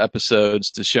couple episodes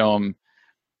to show him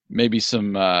maybe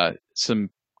some Tricks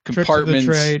of the compartments,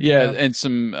 trade. yeah, and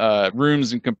some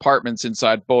rooms and compartments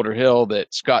inside Boulder Hill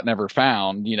that Scott never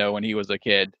found, when he was a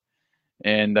kid.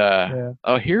 And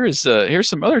oh, here's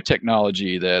some other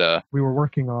technology that we were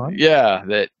working on. Yeah,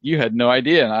 that you had no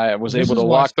idea, and I was This able is to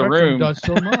why lock the Spectrum room. does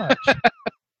so much.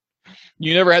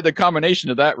 You never had the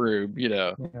combination of that room,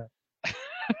 Yeah.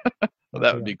 Well,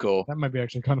 that would be cool. That might be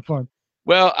actually kind of fun.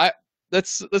 Well,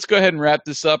 let's go ahead and wrap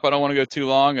this up. I don't want to go too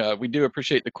long. We do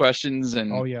appreciate the questions,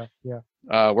 and Oh yeah.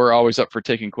 we're always up for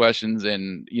taking questions.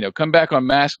 And come back on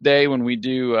Mask Day when we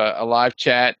do a live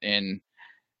chat, and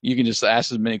you can just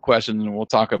ask as many questions, and we'll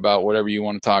talk about whatever you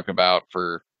want to talk about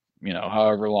for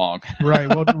however long. Right.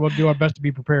 We'll do our best to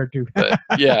be prepared to. But,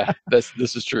 yeah, this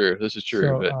is true. This is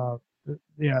true. So,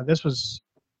 yeah, this was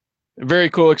a very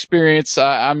cool experience.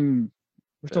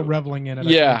 We're still reveling in it.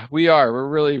 Yeah, we are. We're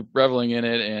really reveling in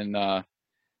it, and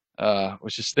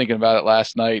was just thinking about it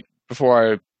last night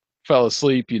before I fell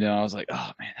asleep. I was like,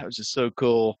 oh man, that was just so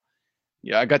cool.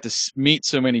 Yeah, I got to meet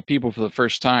so many people for the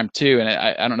first time too, and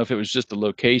I don't know if it was just the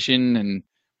location and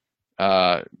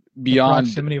beyond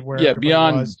the proximity of where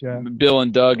beyond was, Bill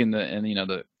and Doug and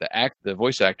the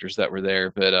voice actors that were there,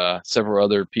 but several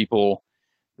other people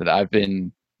that I've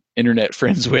been internet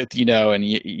friends with, and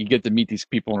you get to meet these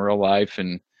people in real life,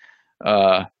 and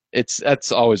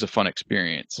that's always a fun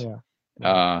experience.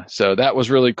 Yeah. So that was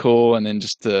really cool, and then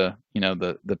just the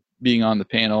being on the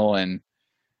panel and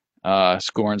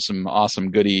scoring some awesome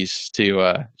goodies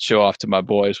to show off to my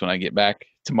boys when I get back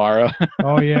tomorrow.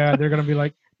 Oh yeah, they're gonna be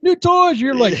like, new toys.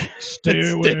 You're like,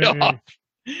 stay away. Off.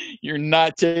 You're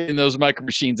not taking those micro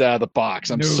machines out of the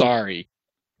box. I'm sorry.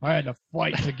 I had to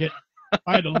fight to get.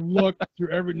 I had to look through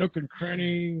every nook and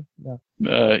cranny.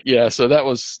 Yeah. So it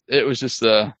was just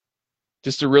a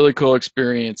really cool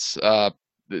experience.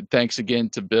 Thanks again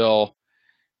to Bill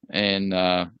and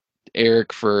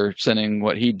Eric for sending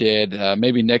what he did.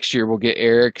 Maybe next year we'll get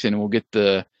Eric and we'll get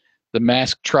the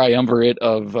Mask triumvirate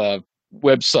of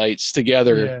websites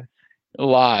together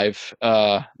live.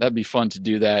 That'd be fun to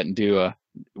do that and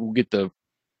we'll get the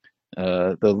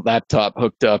laptop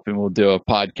hooked up and we'll do a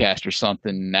podcast or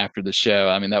something after the show.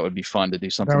 I mean, that would be fun to do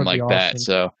something like that.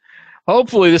 So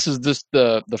hopefully this is just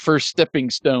the first stepping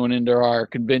stone into our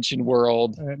convention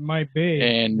world. It might be.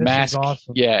 And this Mask, is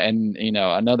awesome. yeah, and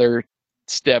another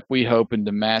step we hope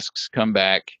into Mask's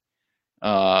comeback.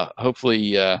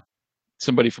 Hopefully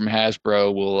somebody from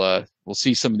Hasbro will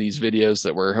see some of these videos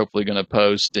that we're hopefully going to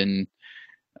post and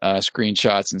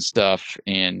screenshots and stuff,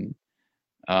 and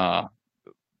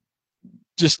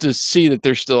just to see that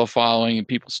there's still a following and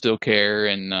people still care.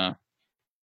 And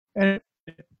as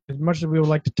much as we would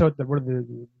like to tote that we're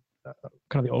the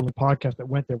kind of the only podcast that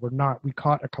went there, we're not. We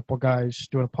caught a couple guys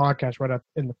doing a podcast right up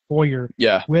in the foyer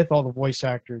with all the voice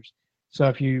actors. So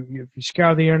if you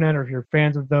scour the internet or if you're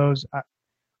fans of those,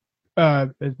 as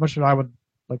much as I would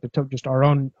like to tote just our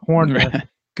own horn,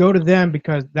 go to them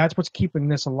because that's what's keeping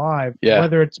this alive.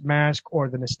 Whether it's Mask or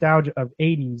the nostalgia of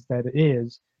 80s that it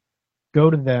is, go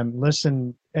to them,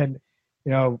 listen, and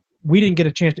we didn't get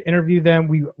a chance to interview them.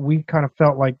 We kind of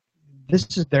felt like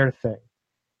this is their thing.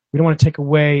 We don't want to take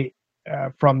away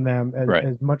from them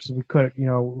as much as we could.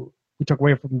 We took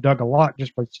away from Doug a lot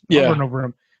just by hovering over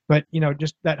him. But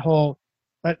just that whole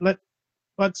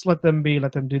let's let them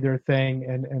do their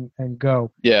thing and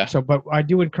go. Yeah. So, but I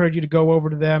do encourage you to go over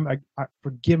to them. I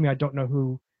forgive me, I don't know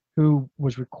who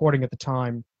was recording at the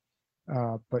time,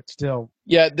 but still.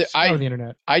 Yeah, the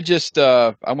internet. I just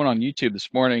I went on YouTube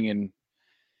this morning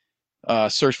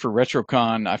and searched for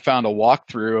RetroCon. I found a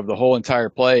walkthrough of the whole entire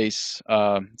place,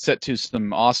 set to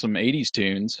some awesome '80s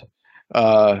tunes.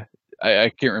 I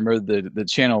can't remember the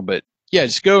channel, but yeah,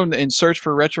 just go and search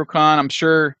for RetroCon. I'm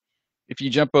sure if you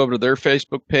jump over to their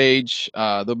Facebook page,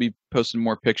 they'll be posting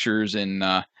more pictures. And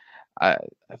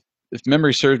if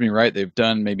memory serves me right, they've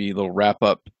done maybe little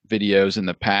wrap-up videos in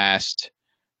the past,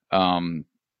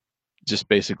 just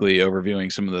basically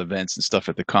overviewing some of the events and stuff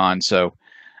at the con. So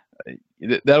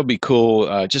that'll be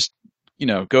cool. Just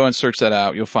go and search that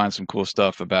out. You'll find some cool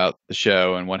stuff about the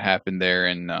show and what happened there,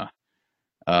 and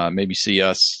maybe see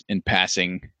us in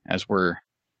passing as we're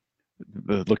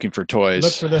looking for toys.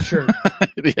 Look for the shirt.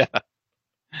 Yeah.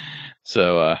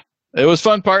 So it was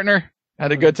fun, partner.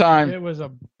 Had a good time. It was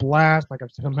a blast, like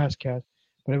I've said on MASKast.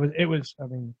 But it was. I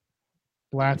mean,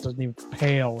 blast doesn't even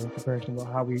pale in comparison to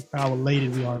how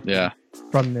elated we are. Yeah.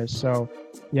 From this. So,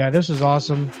 yeah, this is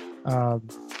awesome.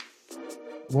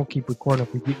 We'll keep recording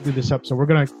if we do this up. So we're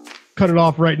gonna cut it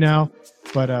off right now.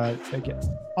 But again,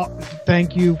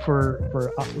 thank you for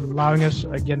allowing us.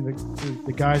 Again,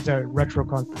 the guys at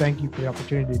RetroCon, thank you for the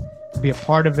opportunity to be a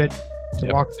part of it, to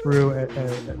walk through,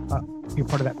 be a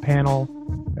part of that panel.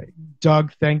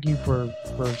 Doug, thank you for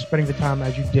spending the time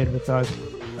as you did with us,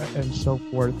 and so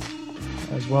forth,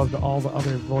 as well as all the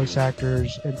other voice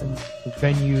actors and the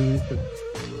venue,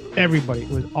 everybody. It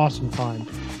was an awesome time.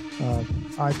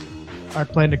 I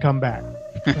plan to come back.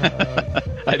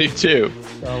 I do too.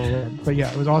 So, but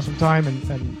yeah, it was an awesome time,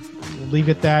 and we'll leave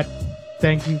it at that.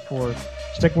 Thank you for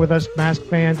sticking with us, Mask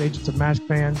fans, Agents of Mask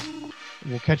fans.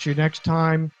 We'll catch you next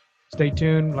time. Stay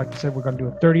tuned. Like I said, we're going to do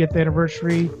a 30th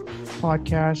anniversary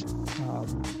podcast.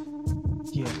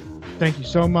 Yeah, thank you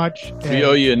so much. We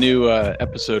owe you a new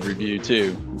episode review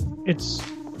too. It's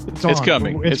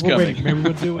coming. It's coming. Waiting. Maybe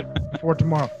we'll do it before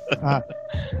tomorrow.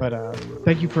 But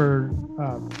thank you for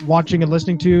watching and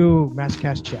listening to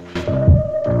MASKast Chat.